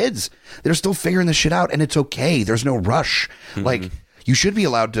fucking kids. They're still figuring this shit out, and it's okay. There's no rush. Mm-hmm. Like, you should be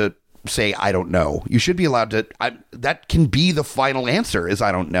allowed to say, I don't know. You should be allowed to, that can be the final answer is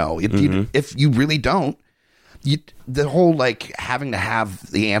I don't know. If you really don't, the whole like having to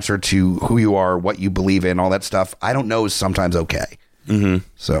have the answer to who you are, what you believe in, all that stuff, I don't know is sometimes okay. Mm-hmm.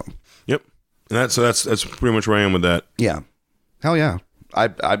 So, yep. And that's pretty much where I am with that. Yeah. Hell yeah.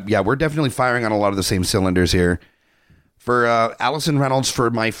 We're definitely firing on a lot of the same cylinders here. For Allison Reynolds,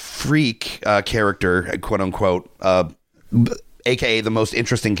 for my freak character, quote unquote, aka the most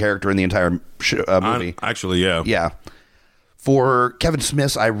interesting character in the entire movie. Actually, yeah. Yeah. For Kevin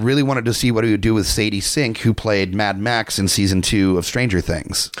Smith, I really wanted to see what he would do with Sadie Sink, who played Mad Max in season 2 of Stranger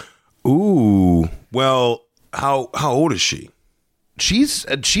Things. Ooh. Well, how old is she? She's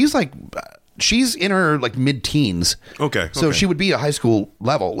like... She's in her like mid-teens. Okay. So she would be a high school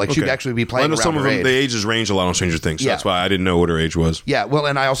level. Like she'd actually be playing around her age. The ages range a lot on Stranger Things. So that's why I didn't know what her age was. Yeah. Well,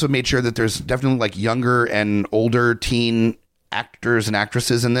 and I also made sure that there's definitely like younger and older teen actors and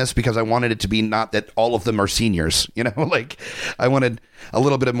actresses in this because I wanted it to be not that all of them are seniors, you know, like I wanted a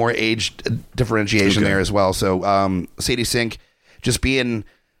little bit of more age differentiation there as well. So Sadie Sink just being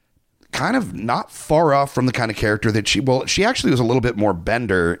kind of not far off from the kind of character that she actually was a little bit more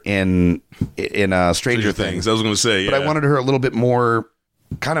Bender in Stranger Things. I was going to say, but I wanted her a little bit more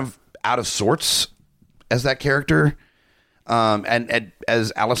kind of out of sorts as that character. And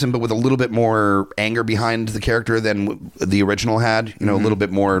as Allison, but with a little bit more anger behind the character than the original had, you know, a little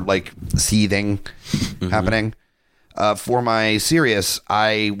bit more like seething happening. For my Sirius,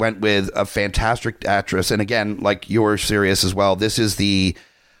 I went with a fantastic actress. And again, like your Sirius as well, this is the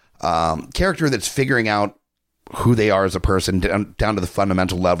character that's figuring out who they are as a person, down to the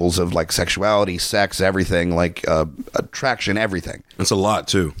fundamental levels of like sexuality, sex, everything, like attraction, everything. It's a lot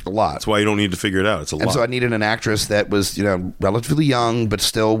too. A lot. That's why you don't need to figure it out. It's a lot. And so I needed an actress that was, relatively young, but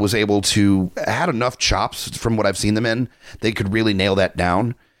still was able to, had enough chops from what I've seen them in. They could really nail that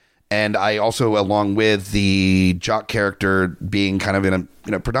down. And I also, along with the jock character being kind of in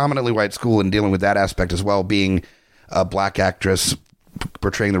a predominantly white school and dealing with that aspect as well, being a black actress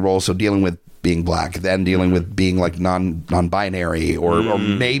portraying the role, so dealing with being black, then dealing with being like non-binary or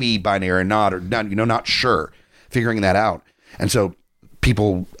maybe binary or not sure, figuring that out. And so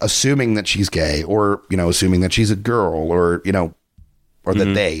people assuming that she's gay or, assuming that she's a girl or, or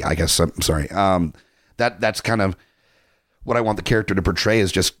that they, I guess, I'm sorry. That's kind of what I want the character to portray,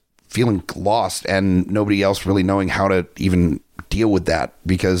 is just feeling lost and nobody else really knowing how to even deal with that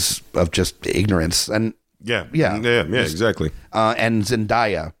because of just ignorance. And yeah, exactly. And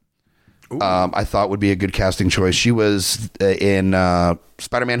Zendaya, I thought would be a good casting choice. She was in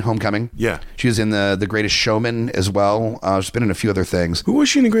Spider-Man: Homecoming. Yeah, she was in the Greatest Showman as well. She's been in a few other things. Who was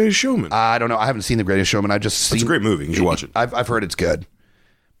she in The Greatest Showman? I don't know. I haven't seen The Greatest Showman. It's a great movie. You should watch it. I've heard it's good.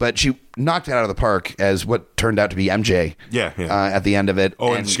 But she knocked it out of the park as what turned out to be MJ. Yeah. At the end of it.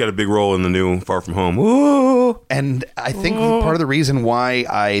 Oh, and she got a big role in the new Far From Home. Ooh. And I think part of the reason why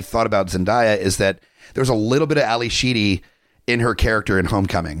I thought about Zendaya is that there's a little bit of Ali Sheedy in her character in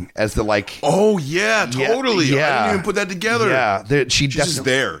Homecoming as the like. Oh yeah, totally. Yeah. I didn't even put that together. Yeah, she's just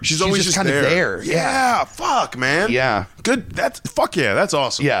there. She's always just kind of there. Yeah. Fuck, man. Yeah. Good. That's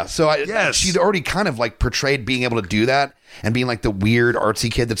awesome. Yeah. So she'd already kind of like portrayed being able to do that and being like the weird artsy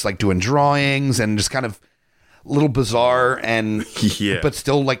kid that's like doing drawings and just kind of a little bizarre and but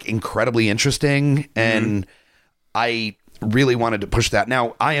still like incredibly interesting. And I really wanted to push that.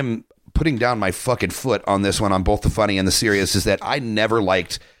 Now I am putting down my fucking foot on this one, on both the funny and the serious, is that I never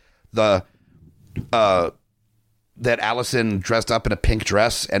liked that Allison dressed up in a pink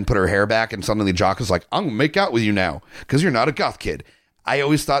dress and put her hair back and suddenly Jock was like, I'm gonna make out with you now because you're not a goth kid. I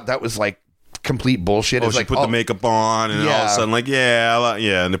always thought that was like complete bullshit. Oh, she like, put the makeup on and all of a sudden like,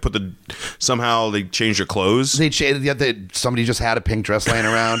 and they somehow they changed her clothes. Somebody just had a pink dress laying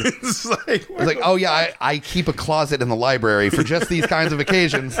around. It's like, oh yeah, I keep a closet in the library for just these kinds of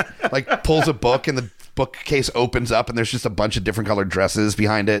occasions. Like pulls a book and the bookcase opens up and there's just a bunch of different colored dresses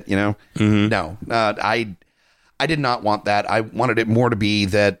behind it, No, I did not want that. I wanted it more to be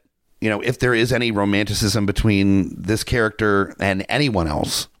that, if there is any romanticism between this character and anyone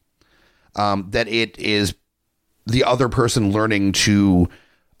else, that it is the other person learning to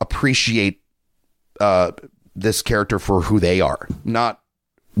appreciate this character for who they are, not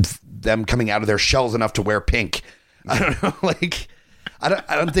them coming out of their shells enough to wear pink. I don't know. Like, I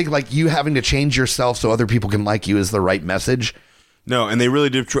don't think like you having to change yourself so other people can like you is the right message. No, and they really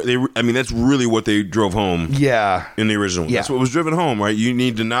did. That's really what they drove home. Yeah, in the original one. Yeah. That's what was driven home, right? You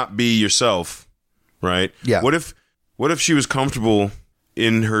need to not be yourself, right? Yeah. What if she was comfortable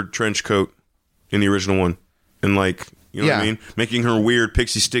in her trench coat in the original one, and like, you know what I mean, making her weird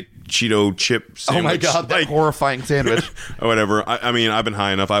pixie stick Cheeto chip sandwich. Oh my god, that horrifying sandwich. Or whatever. I mean, I've been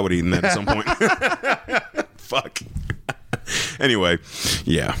high enough. I would have eaten that at some point. Fuck. Anyway,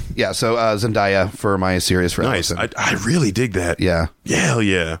 yeah. So Zendaya for my series for nice. Allison. I really dig that. Yeah. Hell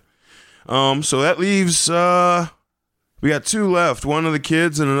yeah. So that leaves we got two left. One of the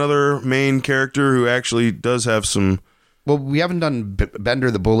kids and another main character who actually does have some. Well, we haven't done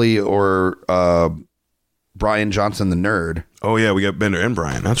Bender the bully or Brian Johnson the nerd. Oh yeah, we got Bender and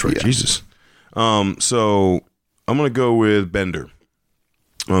Brian. That's right. Yeah. Jesus. So I'm gonna go with Bender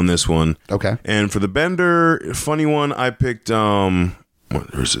on this one. Okay. And for the Bender funny one, I picked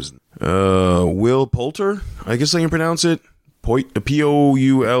where's his Will Poulter. I guess I can pronounce it. Poulter. I don't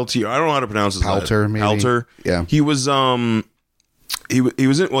know how to pronounce his Poulter, maybe. Poulter. Yeah. He was he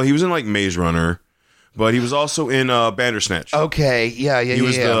was in like Maze Runner. But he was also in Bandersnatch. Okay, yeah. He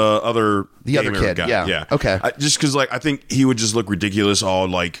was the other kid guy. Yeah. Okay. Just because, like, I think he would just look ridiculous, all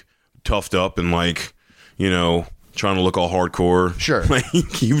like toughed up and like, trying to look all hardcore. Sure. Like,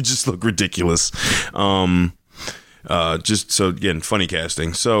 he would just look ridiculous. Just so again, funny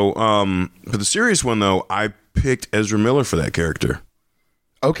casting. So, for the serious one though, I picked Ezra Miller for that character.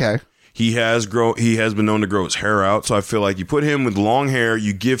 Okay. He has been known to grow his hair out, so I feel like you put him with long hair,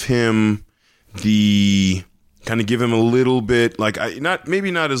 you give him a little bit like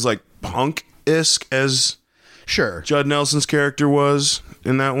maybe not as like punk-esque as sure Judd Nelson's character was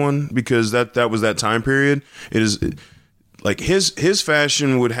in that one, because that was that time period. It is like his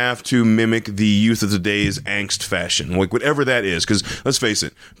fashion would have to mimic the youth of today's angst fashion, like whatever that is, because let's face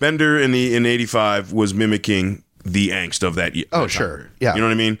it, Bender in 85 was mimicking the angst of that year. Oh, sure. Yeah. You know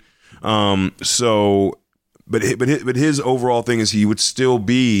what I mean? So but his overall thing is he would still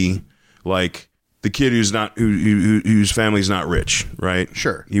be like the kid whose family's not rich, right?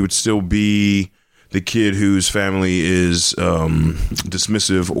 Sure. He would still be the kid whose family is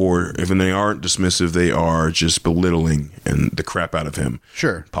dismissive, or if they aren't dismissive, they are just belittling and the crap out of him.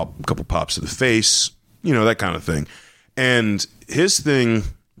 Sure. A couple pops to the face, that kind of thing. And his thing,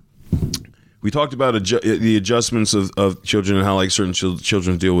 we talked about the adjustments of children and how like certain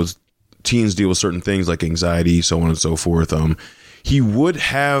teens deal with certain things like anxiety, so on and so forth. He would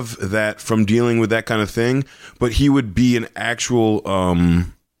have that from dealing with that kind of thing, but he would be an actual,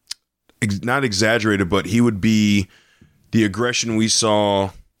 not exaggerated, but he would be the aggression we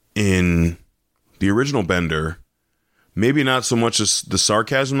saw in the original Bender. Maybe not so much as the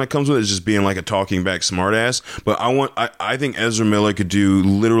sarcasm that comes with it, just being like a talking back smartass. But I think Ezra Miller could do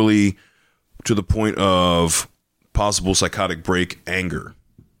literally to the point of possible psychotic break anger.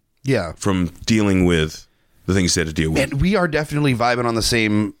 Yeah. From dealing with the things he had to deal with. And we are definitely vibing on the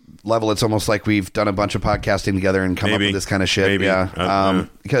same level. It's almost like we've done a bunch of podcasting together and come up with this kind of shit. Maybe. Yeah.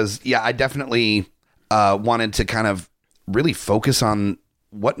 Because, I definitely wanted to kind of really focus on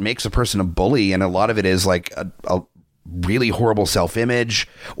what makes a person a bully. And a lot of it is like a really horrible self-image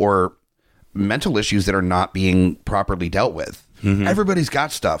or mental issues that are not being properly dealt with. Mm-hmm. Everybody's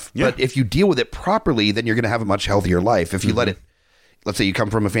got stuff. Yeah. But if you deal with it properly, then you're going to have a much healthier life. If you let it, let's say you come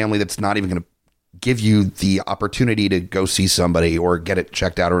from a family that's not even going to give you the opportunity to go see somebody or get it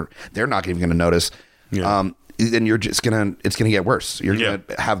checked out, or they're not even going to notice. Yeah. Then you're just it's going to get worse. You're going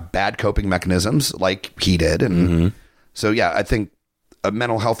to have bad coping mechanisms like he did. And so, I think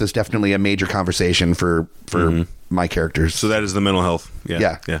mental health is definitely a major conversation for my characters. So that is the mental health.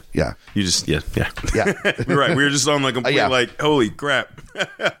 Yeah. You just, yeah. You're right. We were just on like complete, like, holy crap.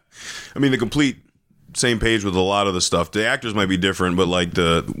 I mean, the complete same page with a lot of the stuff. The actors might be different, but like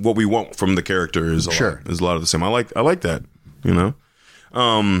what we want from the character is a lot of the same. I like that,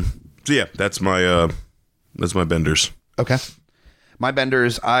 So yeah, that's my Benders. Okay. My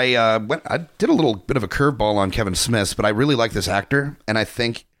Benders, I did a little bit of a curveball on Kevin Smith, but I really like this actor, and I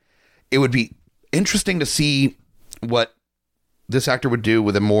think it would be interesting to see what this actor would do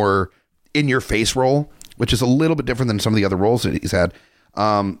with a more in-your-face role, which is a little bit different than some of the other roles that he's had.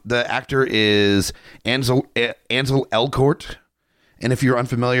 The actor is Ansel Elgort, and if you're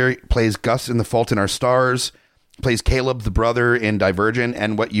unfamiliar, he plays Gus in The Fault in Our Stars, plays Caleb the brother in Divergent,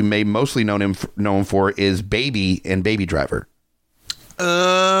 and what you may mostly know him for is Baby in Baby Driver.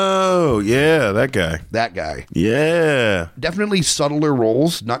 Oh, yeah, that guy. Yeah. Definitely subtler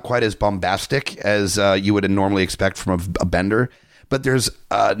roles, not quite as bombastic as you would normally expect from a Bender. But there's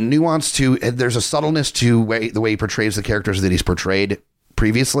a nuance there's a subtleness to the way he portrays the characters that he's portrayed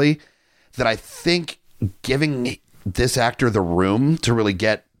previously that I think giving this actor the room to really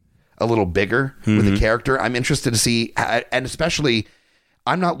get a little bigger with the character, I'm interested to see, and especially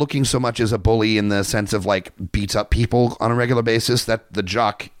I'm not looking so much as a bully in the sense of like beats up people on a regular basis. That the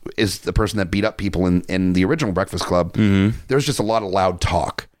jock is the person that beat up people in the original Breakfast Club. There's just a lot of loud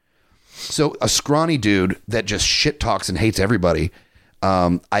talk. So a scrawny dude that just shit talks and hates everybody,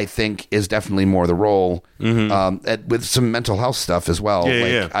 I think is definitely more the role, with some mental health stuff as well.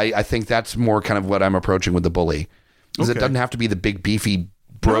 I think that's more kind of what I'm approaching with the bully, because it doesn't have to be the big beefy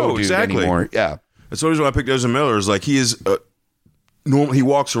bro dude anymore. Yeah. That's the reason why I picked Ezra Miller, is like he is normal. He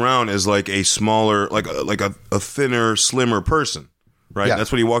walks around as like a smaller, like a thinner, slimmer person. Right,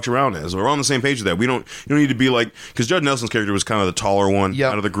 that's what he walks around as. We're on the same page with that. You don't need to be like, because Judd Nelson's character was kind of the taller one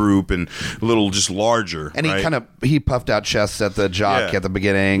out of the group and a little just larger. And he puffed out chests at the jock at the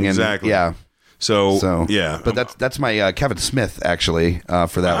beginning. And So yeah. But that's my Kevin Smith actually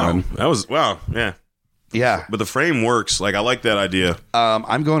for that one. That was yeah. But the frame works. Like, I like that idea.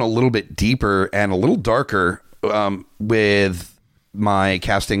 I'm going a little bit deeper and a little darker with my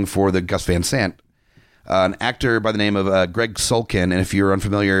casting for the Gus Van Sant. An actor by the name of Greg Sulkin, and if you're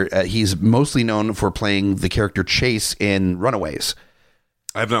unfamiliar, he's mostly known for playing the character Chase in Runaways.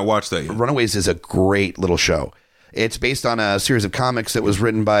 I have not watched that yet. Runaways is a great little show. It's based on a series of comics that was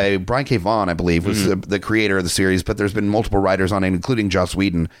written by Brian K. Vaughan, I believe, was the creator of the series, but there's been multiple writers on it, including Joss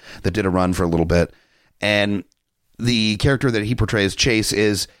Whedon, that did a run for a little bit. And the character that he portrays,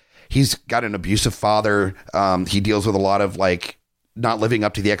 Chase, he's got an abusive father. He deals with a lot of like not living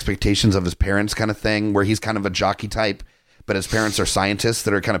up to the expectations of his parents kind of thing, where he's kind of a jockey type, but his parents are scientists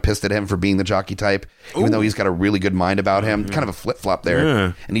that are kind of pissed at him for being the jockey type, even though he's got a really good mind about him. Kind of a flip-flop there.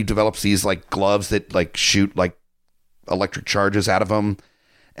 Yeah. And he develops these like gloves that like shoot like electric charges out of him.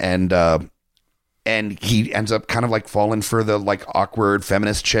 And he ends up kind of like falling for the like awkward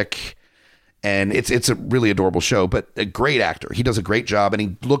feminist chick. And it's a really adorable show, but a great actor. He does a great job, and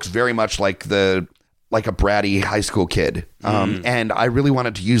he looks very much like the like a bratty high school kid. And I really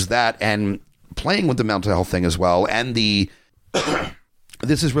wanted to use that and playing with the mental health thing as well. And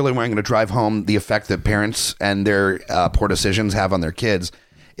this is really where I'm going to drive home the effect that parents and their poor decisions have on their kids,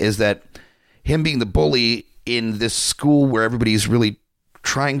 is that him being the bully in this school where everybody's really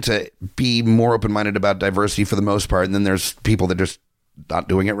trying to be more open-minded about diversity for the most part, and then there's people that are just not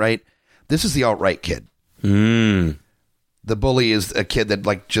doing it right. This is the alt-right kid. The bully is a kid that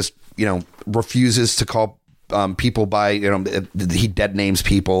like just, refuses to call people by, he dead names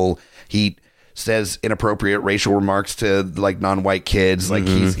people. He says inappropriate racial remarks to like non-white kids. Like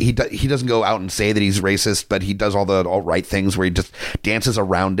he doesn't go out and say that he's racist, but he does all the alt-right things where he just dances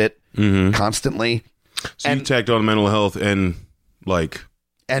around it constantly. So you tacked on mental health and like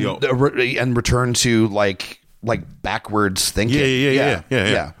and return to like backwards thinking.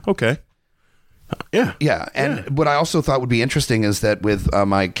 Yeah. Okay. Yeah. And what I also thought would be interesting is that with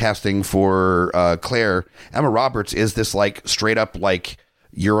my casting for Claire, Emma Roberts is this like straight up like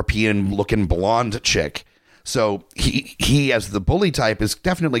European looking blonde chick. So he as the bully type is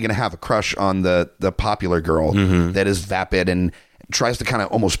definitely going to have a crush on the popular girl that is vapid and tries to kind of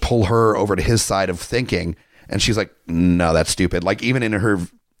almost pull her over to his side of thinking. And she's like, no, that's stupid. Like even in her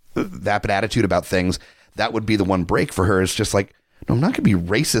vapid attitude about things, that would be the one break for her. Is just like, no, I'm not going to be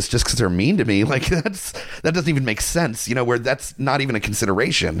racist just because they're mean to me. Like that doesn't even make sense, where that's not even a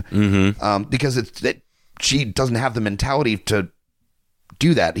consideration because she doesn't have the mentality to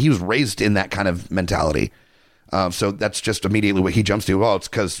do that. He was raised in that kind of mentality. So that's just immediately what he jumps to. Well, it's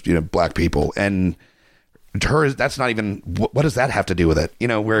because, black people, and to her, that's not even, what does that have to do with it?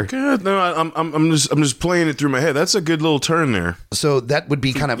 Where good. No, I'm just playing it through my head. That's a good little turn there. So that would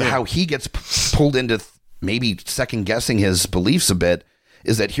be kind of how he gets pulled into maybe second guessing his beliefs a bit,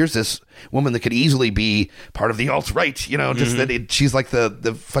 is that here's this woman that could easily be part of the alt-right, just that she's like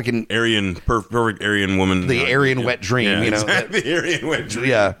the fucking Aryan, perfect Aryan woman. The Aryan wet dream, exactly. The Aryan wet dream.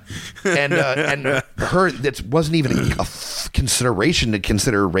 Yeah. And her, that wasn't even a consideration to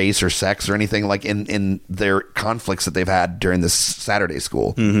consider race or sex or anything like in their conflicts that they've had during this Saturday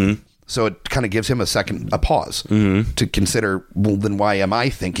school. So it kind of gives him a pause to consider, well, then why am I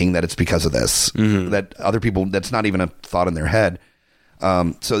thinking that it's because of this? That other people, that's not even a thought in their head.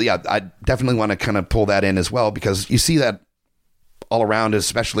 So yeah, I definitely want to kind of pull that in as well, because you see that all around,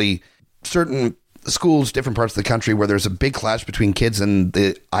 especially certain schools, different parts of the country, where there's a big clash between kids and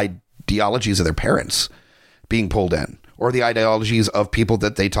the ideologies of their parents being pulled in, or the ideologies of people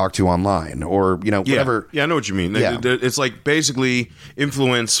that they talk to online, or, whatever. Yeah, I know what you mean. Yeah. It's like basically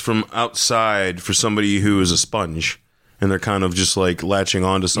influence from outside for somebody who is a sponge, and they're kind of just like latching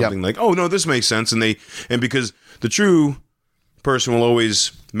on to something like, oh no, this makes sense. And because the true person will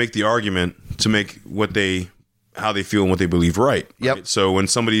always make the argument to make how they feel and what they believe right. Yep. So when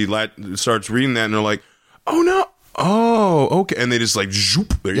somebody starts reading that and they're like, oh no, oh, okay. And they just like,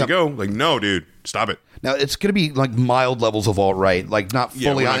 zoop, there you go. Like, no, dude, stop it. Now, it's going to be like mild levels of alt-right, like not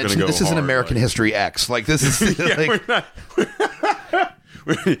fully on it. This isn't American History X. Like, this is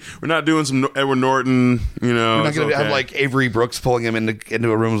we're not doing some Edward Norton, We're not going to have like Avery Brooks pulling him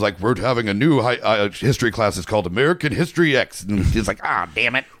into a room. It's like, we're having a new history class. It's called American History X. And he's like,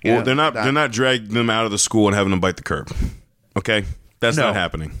 damn it. Well, they're not dragging them out of the school and having them bite the curb. Okay? That's not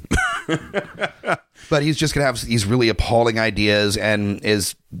happening. But he's just going to have these really appalling ideas, and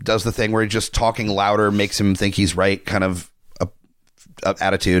does the thing where he's just talking louder makes him think he's right kind of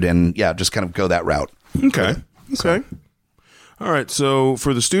attitude, and just kind of go that route. Okay. All right. So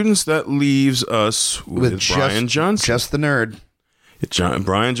for the students, that leaves us with Brian Johnson. Just the nerd.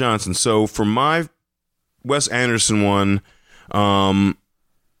 Brian Johnson. So for my Wes Anderson one,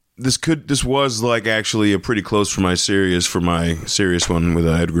 this was like actually a pretty close for my serious one with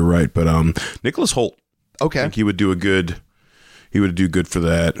Edgar Wright, but Nicholas Hoult. Okay. I think he would do good for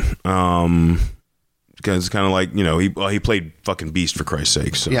that. Because kind of like, he played fucking Beast, for Christ's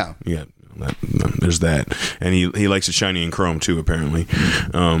sake. So yeah. There's that. And he likes it shiny and chrome too, apparently.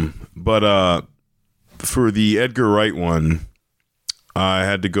 But for the Edgar Wright one, I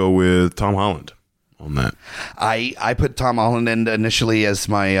had to go with Tom Holland on that. I put Tom Holland in initially as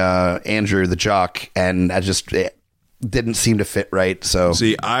my Andrew the Jock, and it didn't seem to fit right. So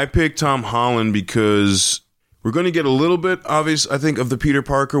see, I picked Tom Holland because we're going to get a little bit obvious, I think, of the Peter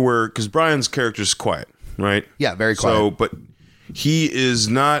Parker, because Brian's character's quiet, right? Yeah, very quiet. So, but he is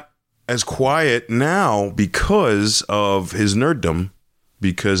not as quiet now because of his nerddom.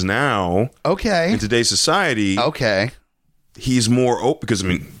 Because now, in today's society, he's more open. Because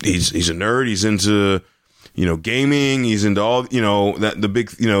he's a nerd. He's into gaming. He's into all that the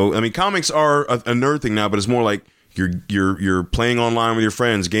big comics are a nerd thing now, but it's more like You're playing online with your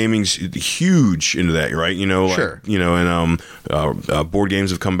friends. Gaming's huge into that, right? You know, like, Sure. you know, and board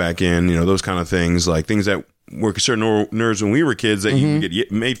games have come back in. You know, those kind of things, like things that were considered nerds when we were kids that you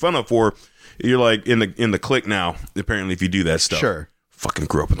get made fun of for. You're like in the clique now. Apparently, if you do that stuff, Sure. Fucking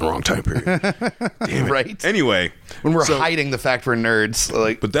grew up in the wrong time period. Damn it. Right. Anyway, When we're hiding the fact we're nerds,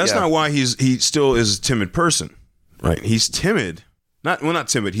 like, but that's not why he still is a timid person, right? He's timid, not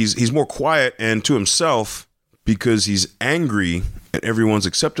timid. He's more quiet and to himself because he's angry at everyone's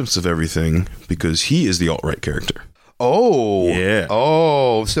acceptance of everything because he is the alt-right character. Oh, Yeah.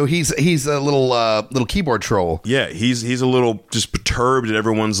 Oh, so he's a little keyboard troll. Yeah, he's a little just perturbed at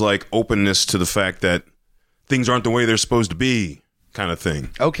everyone's like openness to the fact that things aren't the way they're supposed to be, kind of thing.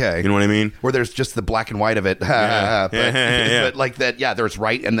 Okay, You know what I mean? where there's just the black and white of it. Yeah. but, Yeah. but like that, yeah, there's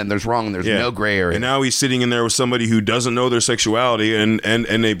right and then there's wrong and there's no gray area. And now he's sitting in there with somebody who doesn't know their sexuality and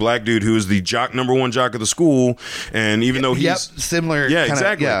a black dude who is the number one jock of the school. And even though he's similar. Yeah, kinda,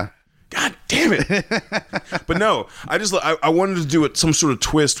 exactly. Yeah. God damn it. But no, I wanted to do it some sort of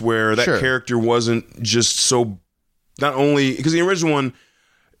twist where that Sure. character wasn't just so, not only because the original one,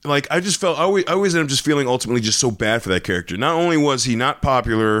 like I just felt I always ended up just feeling ultimately just so bad for that character. Not only was he not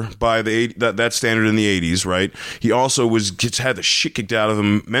popular by that standard in the 80s, right? He also had the shit kicked out of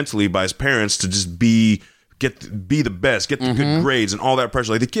him mentally by his parents to just be the best, get the good grades and all that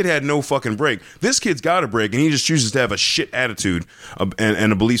pressure. Like the kid had no fucking break. This kid's got a break, and he just chooses to have a shit attitude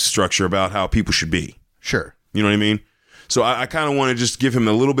and a belief structure about how people should be. Sure. You know what I mean? So I kind of want to just give him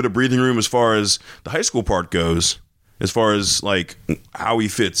a little bit of breathing room as far as the high school part goes, as far as like how he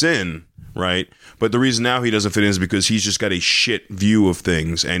fits in, right? But the reason now he doesn't fit in is because he's just got a shit view of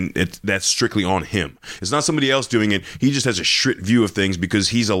things, and that's strictly on him. It's not somebody else doing it. He just has a shit view of things because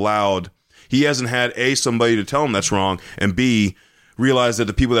he hasn't had A, somebody to tell him that's wrong, and B, realize that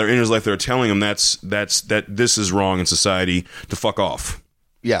the people that are in his life that are telling him that this is wrong in society to fuck off.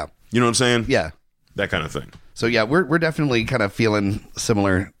 Yeah. You know what I'm saying? Yeah. That kind of thing. So yeah, we're definitely kind of feeling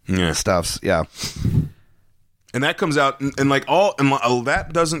similar stuffs. Yeah. And that comes out, and that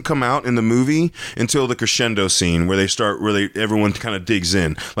doesn't come out in the movie until the crescendo scene where everyone kind of digs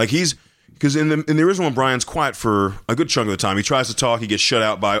in. Like because in the original one, Brian's quiet for a good chunk of the time. He tries to talk, he gets shut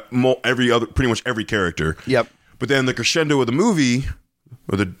out by pretty much every character. Yep. But then the crescendo of the movie,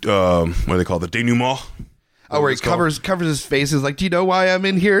 or the what do they call it, the denouement? Oh, where he covers his face, is like, do you know why I'm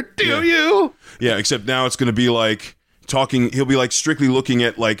in here? Do you? Yeah, except now it's going to be like talking. He'll be like strictly looking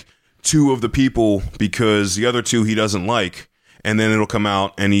at like two of the people because the other two he doesn't like, and then it'll come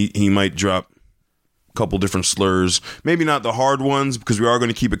out and he might drop a couple different slurs. Maybe not the hard ones because we are going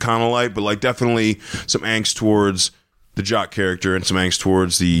to keep it kind of light, but like definitely some angst towards the jock character and some angst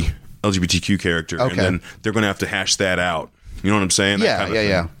towards the LGBTQ character. Okay. And then they're going to have to hash that out. You know what I'm saying? That Yeah, kind of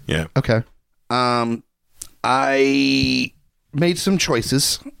thing. Yeah. Okay. I made some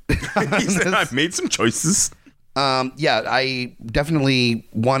choices. He said, I've made some choices. Yeah, I definitely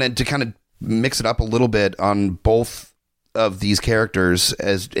wanted to kind of mix it up a little bit on both of these characters,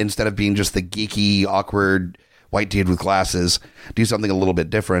 as instead of being just the geeky, awkward white dude with glasses, do something a little bit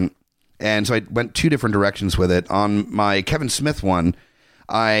different. And so I went two different directions with it. On my Kevin Smith one,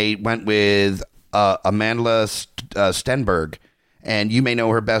 I went with Amandla Stenberg, and you may know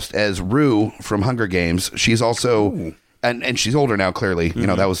her best as Rue from Hunger Games. She's also, and she's older now, clearly. You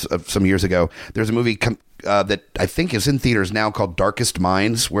know, that was some years ago. There's a movie that I think is in theaters now called Darkest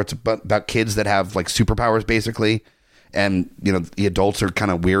Minds, where it's about kids that have like superpowers, basically. And, you know, the adults are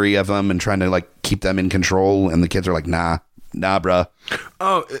kind of weary of them and trying to like keep them in control. And the kids are like, nah, bruh.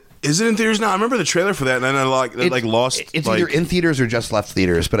 Oh, is it in theaters now? I remember the trailer for that, and then I lost. It's either in theaters or just left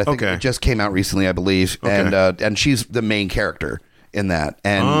theaters, but I think it just came out recently, I believe. Okay. And she's the main character in that.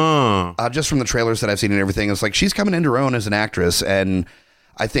 And just from the trailers that I've seen and everything, it's like she's coming into her own as an actress. And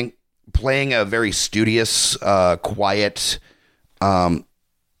I think playing a very studious, quiet,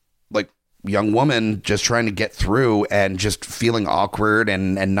 like young woman just trying to get through and just feeling awkward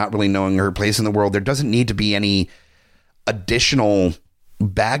and not really knowing her place in the world, there doesn't need to be any additional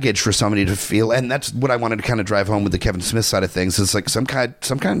baggage for somebody to feel. And that's what I wanted to kind of drive home with the Kevin Smith side of things. It's like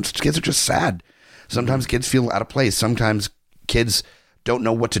sometimes kids are just sad. Sometimes kids feel out of place. Sometimes kids don't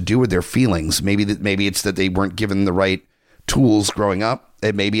know what to do with their feelings. Maybe it's that they weren't given the right tools growing up.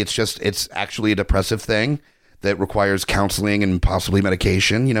 And maybe it's actually a depressive thing that requires counseling and possibly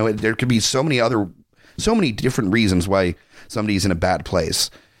medication. You know, there could be so many different reasons why somebody's in a bad place.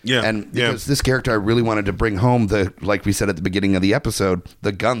 Yeah. And because this character, I really wanted to bring home like we said at the beginning of the episode,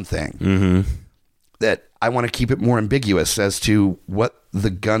 the gun thing. Mm-hmm. That I want to keep it more ambiguous as to what the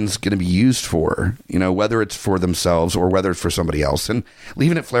gun's going to be used for, you know, whether it's for themselves or whether it's for somebody else. And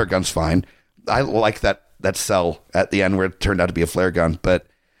leaving it flare gun's fine. I like that that cell at the end where it turned out to be a flare gun. But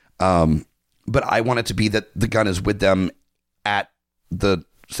I want it to be that the gun is with them at the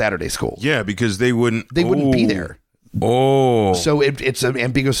Saturday school. Yeah, because they wouldn't be there. Oh. So it's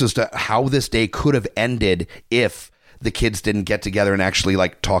ambiguous as to how this day could have ended if the kids didn't get together and actually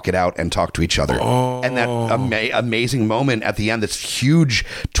like talk it out and talk to each other. Oh. And that amazing moment at the end, this huge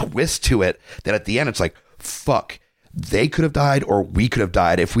twist to it, that at the end it's like, fuck, they could have died or we could have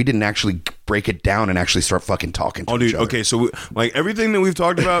died if we didn't actually break it down and actually start fucking talking to each other. Okay, so like everything that we've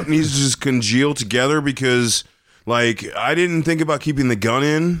talked about needs to just congeal together, because like I didn't think about keeping the gun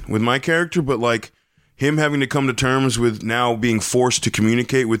in with my character, but like him having to come to terms with now being forced to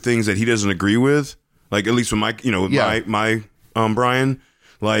communicate with things that he doesn't agree with, like at least with my, my Brian,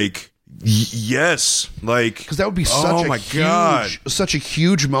 like yes, like because that would be such a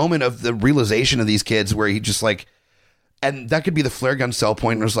huge moment of the realization of these kids where he just like. And that could be the flare gun sell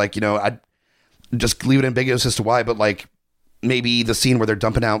point. And it was like, I'd just leave it ambiguous as to why, but like maybe the scene where they're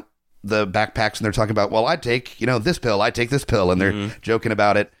dumping out the backpacks and they're talking about, well, I take, this pill, I take this pill. And they're joking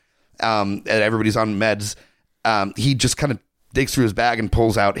about it. And everybody's on meds. He just kind of digs through his bag and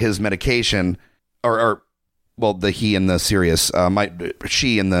pulls out his medication the he in the Sirius,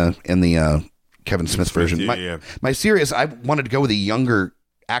 she in the Kevin Smith version. My Sirius, I wanted to go with a younger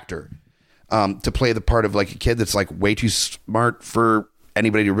actor. To play the part of like a kid that's like way too smart for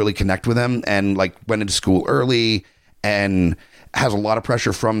anybody to really connect with him, and like went into school early and has a lot of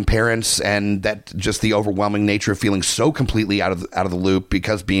pressure from parents, and that just the overwhelming nature of feeling so completely out of the loop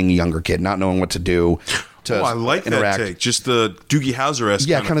because being a younger kid, not knowing what to do. I like interact. That take. Just the Doogie Howser-esque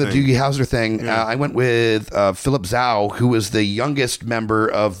kind of the Doogie Howser thing. Yeah. I went with Philip Zhao, who was the youngest member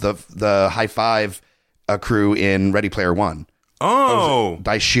of the High Five crew in Ready Player One. Oh,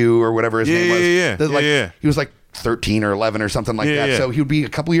 Daishu or whatever his name was. Yeah. He was like 13 or 11 or something like that. Yeah. So he would be a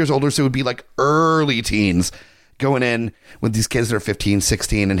couple years older. So it would be like early teens going in with these kids that are 15,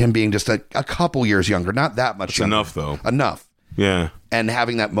 16, and him being just a couple years younger. Not that much younger. Enough, though. Enough. Yeah. And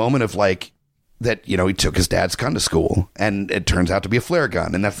having that moment of like that, he took his dad's gun to school and it turns out to be a flare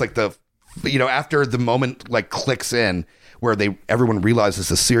gun. And that's like after the moment like clicks in where everyone realizes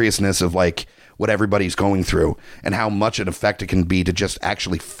the seriousness of like what everybody's going through and how much an effect it can be to just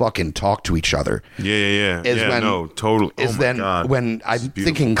actually fucking talk to each other. Yeah. Totally. When I'm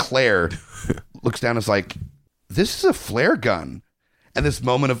thinking Claire looks down and is like, this is a flare gun. And this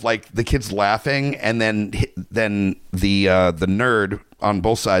moment of like the kids laughing and then the nerd on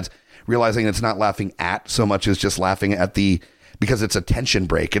both sides realizing it's not laughing at so much as just laughing at because it's a tension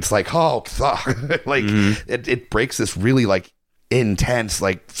break. It's like, oh, fuck. Like it breaks this really like intense,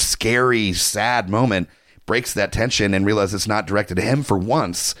 like scary, sad moment, breaks that tension and realizes it's not directed at him for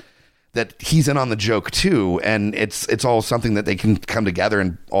once, that he's in on the joke too. And it's all something that they can come together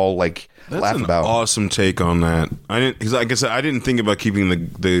and all like laugh about. Awesome take on that. Because like I said, I didn't think about keeping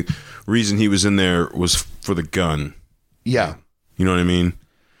the reason he was in there was for the gun. Yeah. You know what I mean?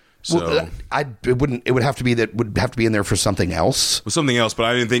 So well, it would have to be that would have to be in there for something else. Well, something else, but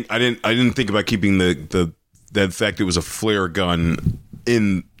I didn't think about keeping that fact it was a flare gun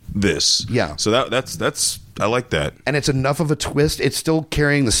in this. Yeah. So that's I like that. And it's enough of a twist. It's still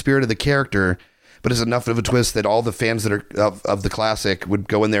carrying the spirit of the character, but it's enough of a twist that all the fans that are of the classic would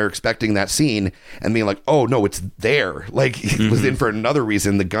go in there expecting that scene and being like, oh no, it's there. Like it was in for another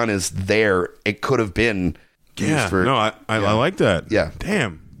reason. The gun is there. It could have been used for. No, I like that. Yeah.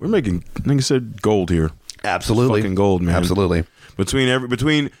 Damn. We're making, like I said, gold here. Absolutely. Fucking gold, man. Absolutely.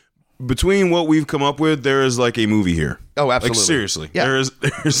 Between what we've come up with, there is like a movie here. Oh, absolutely. Like seriously. Yeah.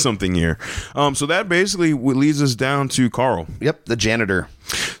 There's something here. So that basically leads us down to Carl. Yep, the janitor.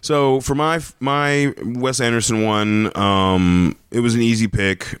 So for my Wes Anderson one, it was an easy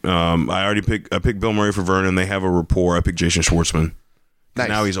pick. I picked Bill Murray for Vernon. They have a rapport. I picked Jason Schwartzman. Nice.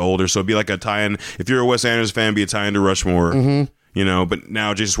 Now he's older, so it'd be like a tie-in. If you're a Wes Anderson fan, be a tie-in to Rushmore. Mm-hmm. But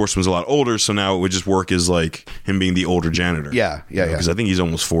now Jason Schwartzman's a lot older, so now it would just work as like him being the older janitor. Yeah. Because I think he's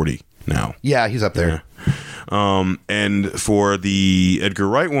almost 40 now. Yeah, he's up there. Yeah. And for the Edgar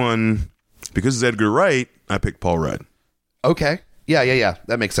Wright one, because it's Edgar Wright, I picked Paul Rudd. Okay. Yeah.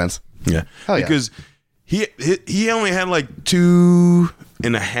 That makes sense. Yeah. Hell yeah. Because he only had like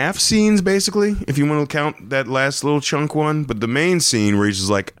 2.5 scenes, basically, if you want to count that last little chunk one. But the main scene where he's just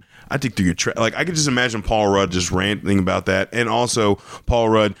like, I dig through your like I could just imagine Paul Rudd just ranting about that, and also Paul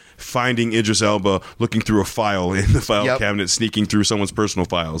Rudd finding Idris Elba looking through a file in the file cabinet, sneaking through someone's personal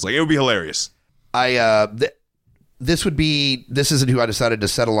files. Like it would be hilarious. This isn't who I decided to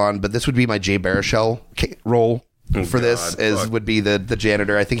settle on, but this would be my Jay Baruchel role would be the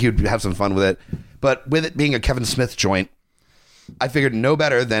janitor. I think he would have some fun with it, but with it being a Kevin Smith joint, I figured no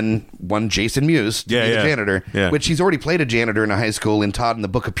better than one Jason Mewes to be the janitor, which he's already played a janitor in a high school in Todd and the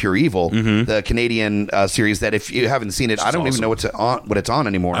Book of Pure Evil, the Canadian series that if you haven't seen it, I don't even know what it's on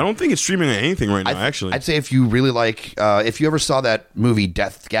anymore. I don't think it's streaming on anything right now, actually. I'd say if you really like, if you ever saw that movie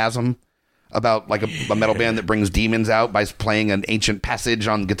Deathgasm, about like a metal band that brings demons out by playing an ancient passage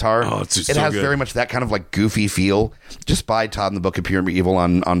on guitar. Oh, it has good. Very much that kind of like goofy feel. Just buy Todd and the Book of Pure Evil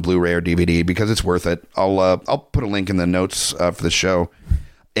on Blu-ray or DVD because it's worth it. I'll put a link in the notes for the show.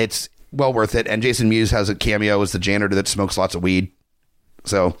 It's well worth it. And Jason Mewes has a cameo as the janitor that smokes lots of weed.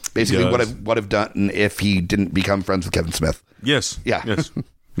 So basically, what I've done if he didn't become friends with Kevin Smith. Yes. Yeah.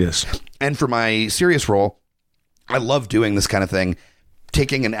 Yes. And for my serious role, I love doing this kind of thing.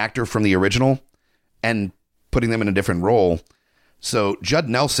 Taking an actor from the original and putting them in a different role. So Judd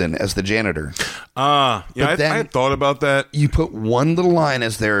Nelson as the janitor. I had thought about that. You put one little line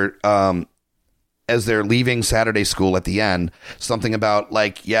as they're leaving Saturday school at the end. Something about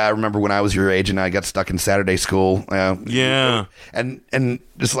like, yeah, I remember when I was your age and I got stuck in Saturday school. Yeah. And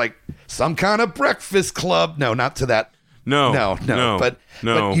just like some kind of breakfast club. No, not to that. No. But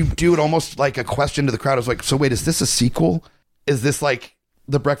you do it almost like a question to the crowd. I was like, so wait, is this a sequel? Is this like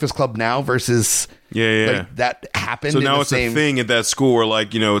the Breakfast Club now versus like that happened? So now it's a thing at that school where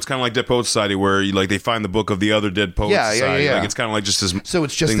like, it's kind of like Dead Poet Society where you, like they find the book of the other Dead Poet Society. Yeah. Like it's kind of like just this. So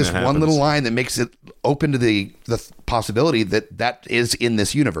it's just this one little line that makes it open to the possibility that is in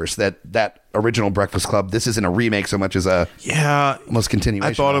this universe, that original Breakfast Club. This isn't a remake so much as a almost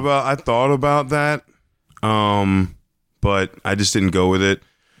continuation. I thought about that, but I just didn't go with it.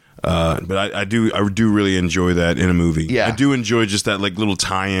 But I do really enjoy that in a movie. Yeah. I do enjoy just that like little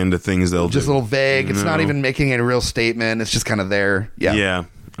tie-in to things they'll just do. a little vague. It's not even making a real statement. It's just kind of there. Yeah.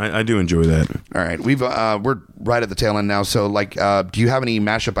 I do enjoy that. All right, we're right at the tail end now. So like, do you have any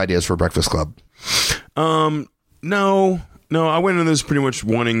mashup ideas for Breakfast Club? No. I went into this pretty much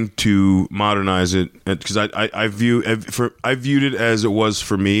wanting to modernize it because I viewed it as it was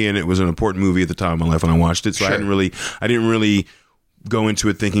for me, and it was an important movie at the time of my life when I watched it. So Sure. I didn't really go into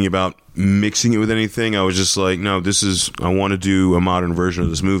it thinking about mixing it with anything. I was just like, no, I want to do a modern version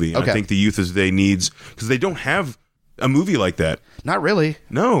of this movie. And I think the youth of today needs, because they don't have a movie like that. Not really.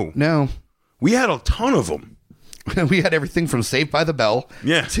 No. We had a ton of them. We had everything from Saved by the Bell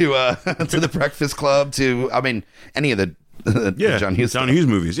to the Breakfast Club to, any of the John Hughes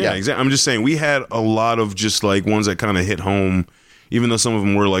movies. Yeah, exactly. I'm just saying we had a lot of just like ones that kind of hit home, even though some of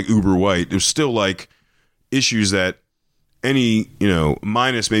them were like uber white. There's still like issues that any,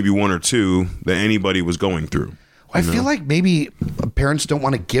 minus maybe one or two that anybody was going through. I feel like maybe parents don't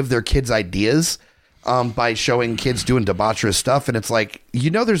want to give their kids ideas by showing kids doing debaucherous stuff. And it's like,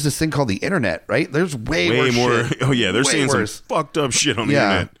 there's this thing called the internet, right? There's way more shit. Oh, yeah. They're seeing some fucked up shit on the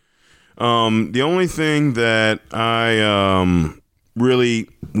internet. The only thing that I really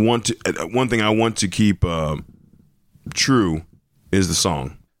want to, one thing I want to keep true is the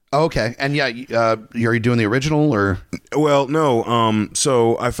song. Oh, okay. And are you doing the original or? Well, no.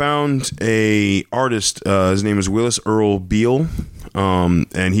 So I found a artist. His name is Willis Earl Beal,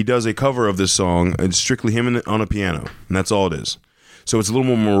 and he does a cover of this song. It's strictly him on a piano, and that's all it is. So it's a little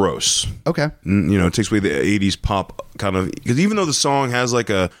more morose. Okay. It takes away the 80s pop kind of, because even though the song has like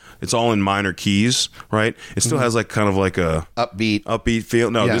it's all in minor keys, right? It still has like kind of like a upbeat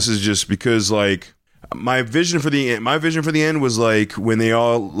feel. No, this is just because like. My vision for the end was like when they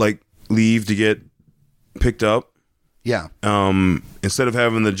all like leave to get picked up. Yeah. Instead of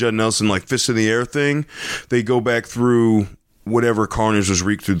having the Judd Nelson like fist in the air thing, they go back through whatever carnage was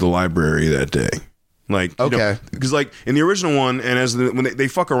wreaked through the library that day. Like, because like in the original one, and when they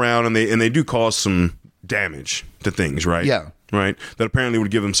fuck around and they do cause some damage to things, right? Yeah. Right? That apparently would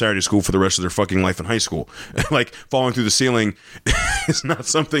give them Saturday school for the rest of their fucking life in high school. Like, falling through the ceiling is not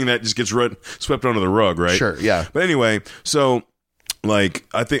something that just gets swept under the rug, right? Sure, yeah. But anyway, so, like,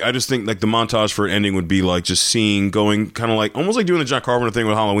 I just think, like, the montage for an ending would be, like, just going kind of like, almost like doing the John Carpenter thing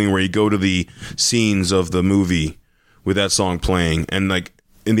with Halloween, where you go to the scenes of the movie with that song playing, and, like,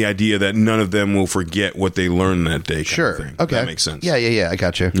 in the idea that none of them will forget what they learned that day. Sure. Kind of thing. Okay. That makes sense. Yeah. I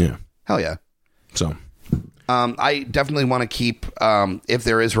got you. Yeah. Hell yeah. So. I definitely want to keep, if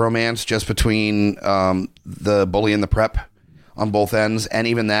there is romance, just between the bully and the prep on both ends. And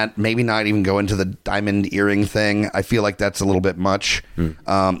even that, maybe not even go into the diamond earring thing. I feel like that's a little bit much.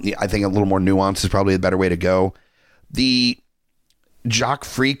 I think a little more nuance is probably a better way to go. The jock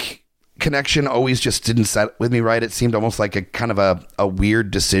freak connection always just didn't set with me right. It seemed almost like a kind of a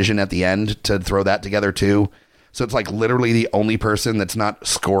weird decision at the end to throw that together too. So it's like literally the only person that's not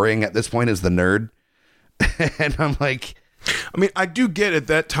scoring at this point is the nerd. And I'm like, I mean, I do get at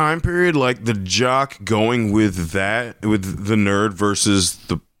that time period, like the jock going with that, with the nerd versus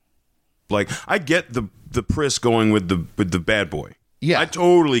the, like, I get the priss going with the bad boy. Yeah. I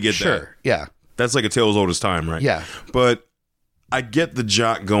totally get that. Sure. Yeah. That's like a tale as old as time, right? Yeah. But I get the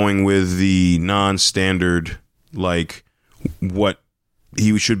jock going with the non-standard, like, what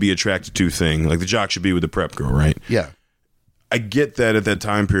he should be attracted to thing. Like, the jock should be with the prep girl, right? Yeah. I get that at that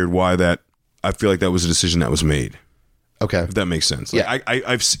time period, why that, I feel like that was a decision that was made. Okay. If that makes sense. Like,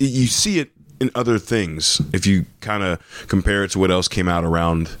 Yeah. You see it in other things if you kind of compare it to what else came out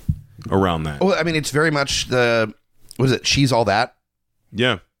around that. Well, I mean, it's very much She's All That?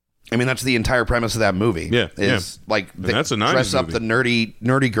 Yeah. I mean, that's the entire premise of that movie. Yeah, is like they that's a 90s dress up movie. the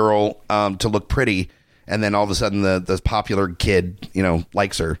nerdy girl to look pretty, and then all of a sudden the popular kid,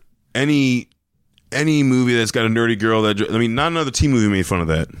 likes her. Any movie that's got a nerdy girl not another teen movie made fun of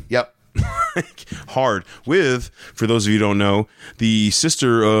that. Yep. Hard with, for those of you who don't know, the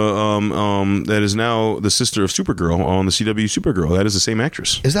sister that is now the sister of Supergirl on the CW Supergirl. That is the same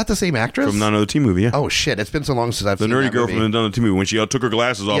actress Is that the same actress from Not Another Teen Movie. Yeah. Oh shit! It's been so long since I've The seen nerdy that girl movie. from Another Teen Movie when she took her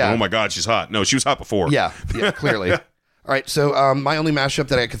glasses off. Yeah. And, oh my God, she's hot. No, she was hot before. Yeah, clearly. All right, so my only mashup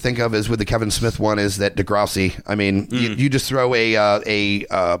that I could think of is with the Kevin Smith one is that Degrassi. I mean, you just throw a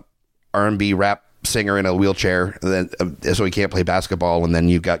R&B rap singer in a wheelchair, so he can't play basketball, and then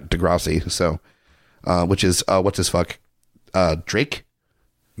you've got Degrassi. So, which is what's his fuck, Drake,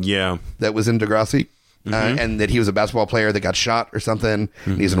 Yeah. that was in Degrassi, and that he was a basketball player that got shot or something.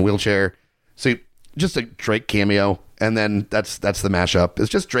 And he's in a wheelchair, so just a Drake cameo, and then that's the mashup. It's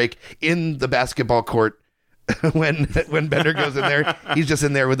just Drake in the basketball court. when Bender goes in there, he's just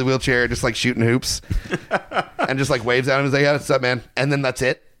in there with the wheelchair, just like shooting hoops, and just like waves at him and is like, "Yeah, what's up, man?" And then that's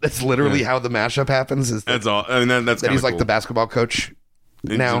it. That's literally how the mashup happens. Is That's all. I mean, that's that he's cool. like the basketball coach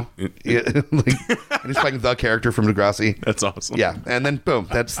now. Yeah, like, and he's playing the character from Degrassi. That's awesome. Yeah, and then boom,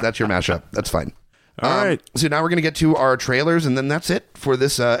 that's your mashup. That's fine. All right. So now we're gonna get to our trailers, and then that's it for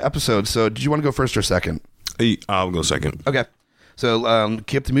this episode. So, did you want to go first or second? I'll go second. Okay. So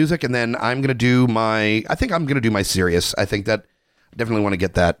keep the music, and then I'm gonna do my. I think I'm gonna do my serious. I think that I definitely want to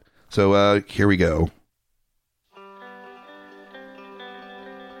get that. So here we go.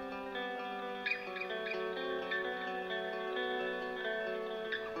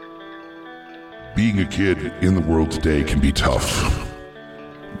 Being a kid in the world today can be tough.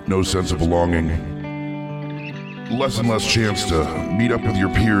 No sense of belonging. Less and less chance to meet up with your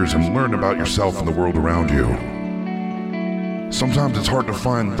peers and learn about yourself and the world around you. Sometimes it's hard to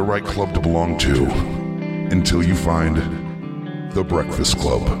find the right club to belong to until you find The Breakfast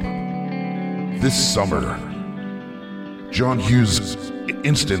Club. This summer, John Hughes'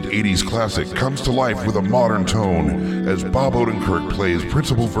 instant 80s classic comes to life with a modern tone as Bob Odenkirk plays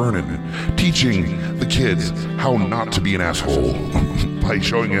Principal Vernon, teaching the kids how not to be an asshole by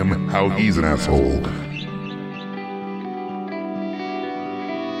showing him how he's an asshole.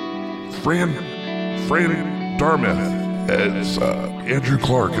 Fran Darmeth as Andrew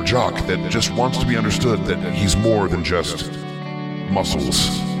Clark, a jock that just wants to be understood that he's more than just muscles.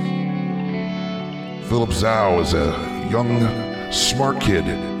 Philip Zhao is a young, smart kid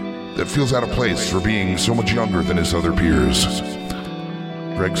that feels out of place for being so much younger than his other peers.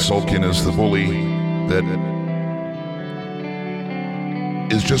 Greg Sulkin is the bully that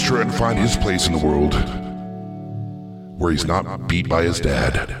is just trying to find his place in the world where he's not beat by his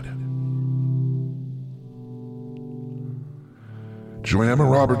dad. Joanna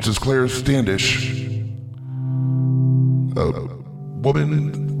Roberts is Claire Standish, a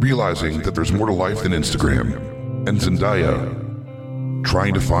woman realizing that there's more to life than Instagram, and Zendaya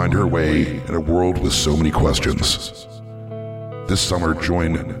trying to find her way in a world with so many questions. This summer,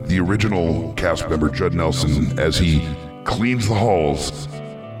 join the original cast member Judd Nelson as he cleans the halls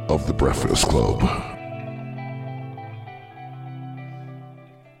of The Breakfast Club.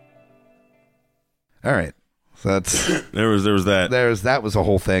 All right. So that's There was that. that was a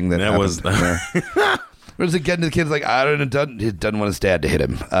whole thing that was happened there. Whereas again, the kid's like, he doesn't want his dad to hit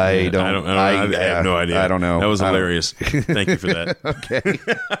him. I have no idea. I don't know. That was hilarious. Thank you for that. Okay.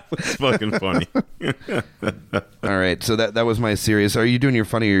 It's fucking funny. All right. So that was my serious. Are you doing your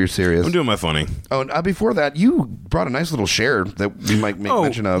funny or your serious? I'm doing my funny. Oh, before that, you brought a nice little share that we might make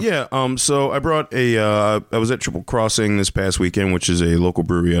mention of. Yeah. So I brought I was at Triple Crossing this past weekend, which is a local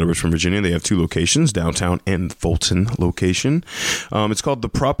brewery out of Richmond, Virginia. They have two locations, downtown and Fulton location. It's called The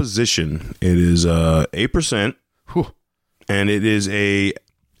Proposition. It is 8%. Whew. And it is and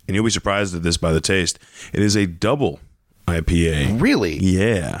you'll be surprised at this by the taste. It is a double IPA. Really?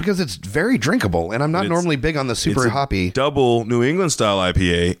 Yeah. Because it's very drinkable, and I'm not normally big on the super It's a hoppy. double New England style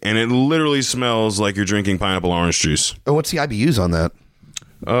IPA, and it literally smells like you're drinking pineapple orange juice. Oh, what's the IBUs on that?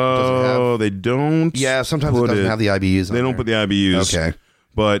 Oh, they don't. Yeah, sometimes it doesn't have the IBUs on They don't there. put the IBUs. Okay.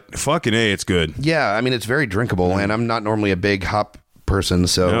 But fucking A, it's good. Yeah, I mean, it's very drinkable, and I'm not normally a big hop person,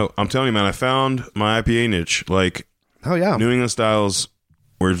 so... No, I'm telling you, man, I found my IPA niche. Like, Oh, yeah. New England styles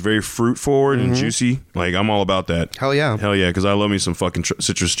where it's very fruit forward and juicy. Like, I'm all about that. Hell yeah. Hell yeah, because I love me some fucking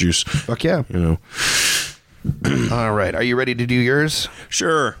citrus juice. Fuck yeah. You know. All right. Are you ready to do yours?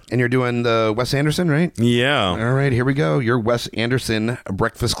 Sure. And you're doing the Wes Anderson, right? Yeah. All right, here we go. Your Wes Anderson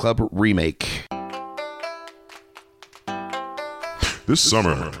Breakfast Club remake. This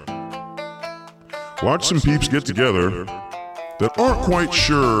summer, watch some peeps get together that aren't quite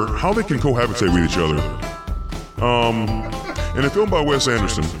sure how they can cohabitate with each other. In a film by Wes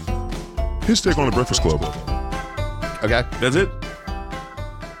Anderson, his take on the Breakfast Club. Okay. That's it.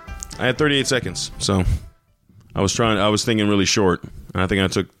 I had 38 seconds, so I was thinking really short, and I think I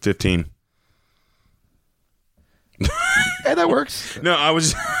took 15. Hey, that works. No, I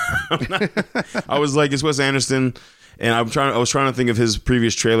was I was like, it's Wes Anderson, and I was trying to think of his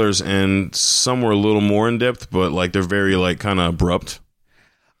previous trailers, and some were a little more in depth, but like they're very like kind of abrupt.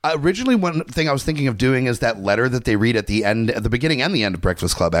 Originally, one thing I was thinking of doing is that letter that they read at the beginning and the end of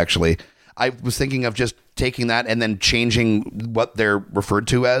Breakfast Club, actually. I was thinking of just taking that and then changing what they're referred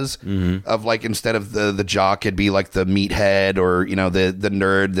to as, of like, instead of the jock, it'd be like the meathead, or, you know, the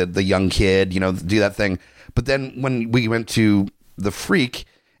nerd, the young kid, you know, do that thing. But then when we went to the freak,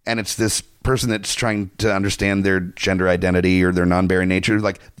 and it's this person that's trying to understand their gender identity or their non-binary nature,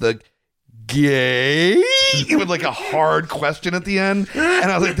 like the gay, with like a hard question at the end, and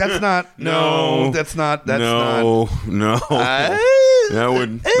I was like, that's not No. that's not No. That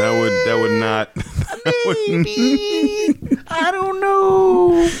would not. Maybe. I don't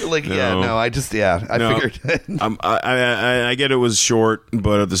know. Like, I figured. I get it was short,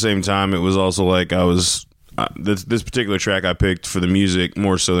 but at the same time, it was also like I was. This particular track I picked for the music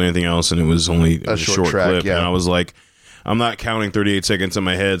more so than anything else, and it was only a short track, clip, yeah. and I was like, I'm not counting 38 seconds in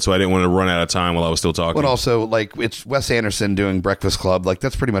my head, so I didn't want to run out of time while I was still talking. But also, like, it's Wes Anderson doing Breakfast Club. Like,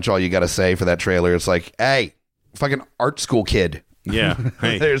 that's pretty much all you got to say for that trailer. It's like, hey, fucking art school kid. Yeah.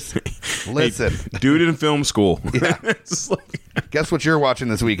 Hey. Listen. Hey, dude in film school. Yeah. It's like, Guess what you're watching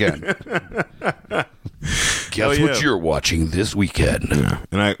this weekend? Guess yeah. what you're watching this weekend? yeah.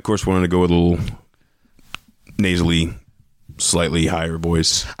 And I, of course, wanted to go with a little nasally, slightly higher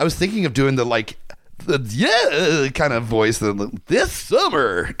voice. I was thinking of doing the kind of voice this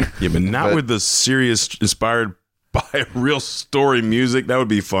summer. Yeah, but not with the serious, inspired by a real story music. That would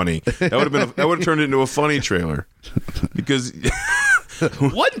be funny. That would have turned into a funny trailer. Because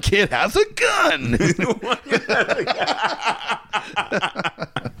One kid has a gun.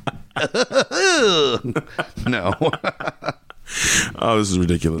 No. oh, this is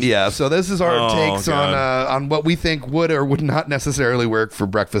ridiculous. Yeah, so this is our takes God. on what we think would or would not necessarily work for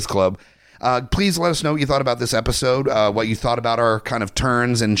Breakfast Club. Please let us know what you thought about this episode, what you thought about our kind of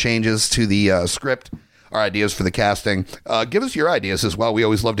turns and changes to the script, our ideas for the casting. Give us your ideas as well. We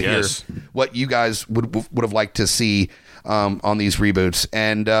always love to Yes. hear what you guys would have liked to see on these reboots.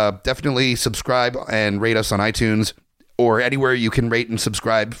 And definitely subscribe and rate us on iTunes or anywhere you can rate and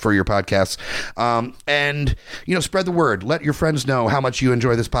subscribe for your podcasts. And, you know, spread the word. Let your friends know how much you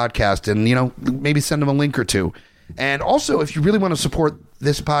enjoy this podcast, and, you know, maybe send them a link or two. And also, if you really want to support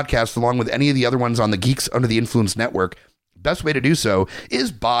this podcast along with any of the other ones on the Geeks Under the Influence network, best way to do so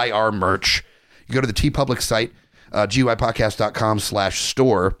is buy our merch. You go to the TeePublic site,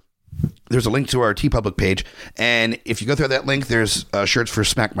 GUIPodcast.com/store. There's a link to our TeePublic page, and if you go through that link, there's shirts for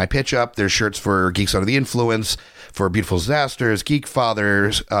Smack My Pitch Up, there's shirts for Geeks Under the Influence, for Beautiful Disasters, Geek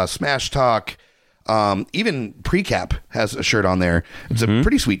Fathers, Smash Talk, even Precap has a shirt on there. It's a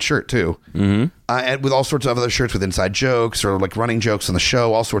pretty sweet shirt too, and with all sorts of other shirts with inside jokes or like running jokes on the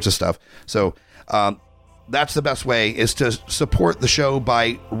show, all sorts of stuff. So that's the best way, is to support the show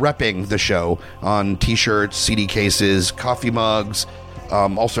by repping the show on t-shirts, CD cases, coffee mugs.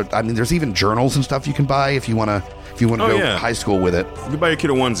 Also, I mean, there's even journals and stuff you can buy if you want to go yeah. high school with it. You buy your kid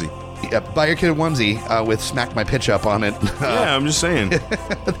a onesie. Yeah, buy your kid a onesie with Smack My Pitch Up on it. Yeah, I'm just saying.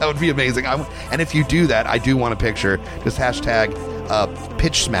 That would be amazing. And if you do that, I do want a picture. Just hashtag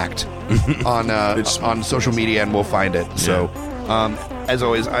Pitch Smacked on social media, and we'll find it. So, as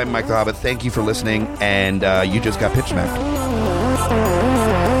always, I'm Mike the Hobbit. Thank you for listening, and you just got Pitch Smacked.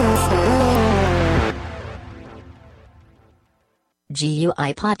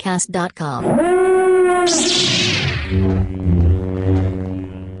 GUIPodcast.com.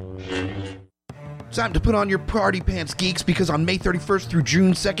 It's time to put on your party pants, geeks, because on May 31st through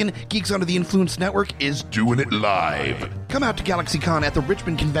June 2nd, Geeks Under the Influence Network is Doing it live. come out to GalaxyCon at the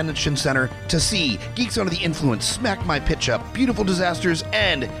Richmond Convention Center to see Geeks Under the Influence, Smack My Pitch Up, Beautiful Disasters,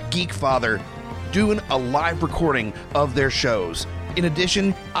 and Geek Father doing a live recording of their shows. In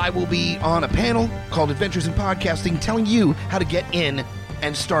addition, I will be on a panel called Adventures in Podcasting telling you how to get in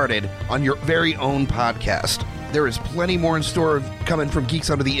and started on your very own podcast. There is plenty more in store coming from Geeks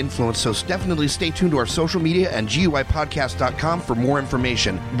Under the Influence, so definitely stay tuned to our social media and GUIPodcast.com for more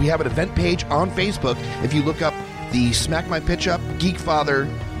information. We have an event page on Facebook. If you look up the Smack My Pitch Up, Geek Father,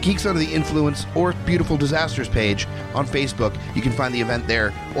 Geeks Under the Influence, or Beautiful Disasters page on Facebook, you can find the event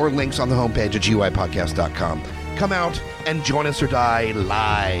there, or links on the homepage at GUIPodcast.com. Come out and join us or die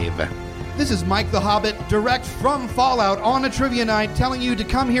live. This is Mike the Hobbit, direct from Fallout on a trivia night, telling you to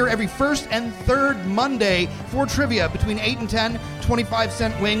come here every first and third Monday for trivia between 8 and 10,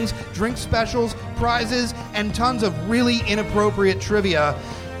 25-cent wings, drink specials, prizes, and tons of really inappropriate trivia.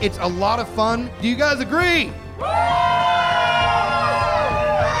 It's a lot of fun. Do you guys agree?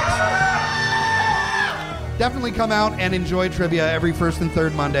 Definitely come out and enjoy trivia every first and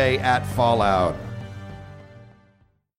third Monday at Fallout.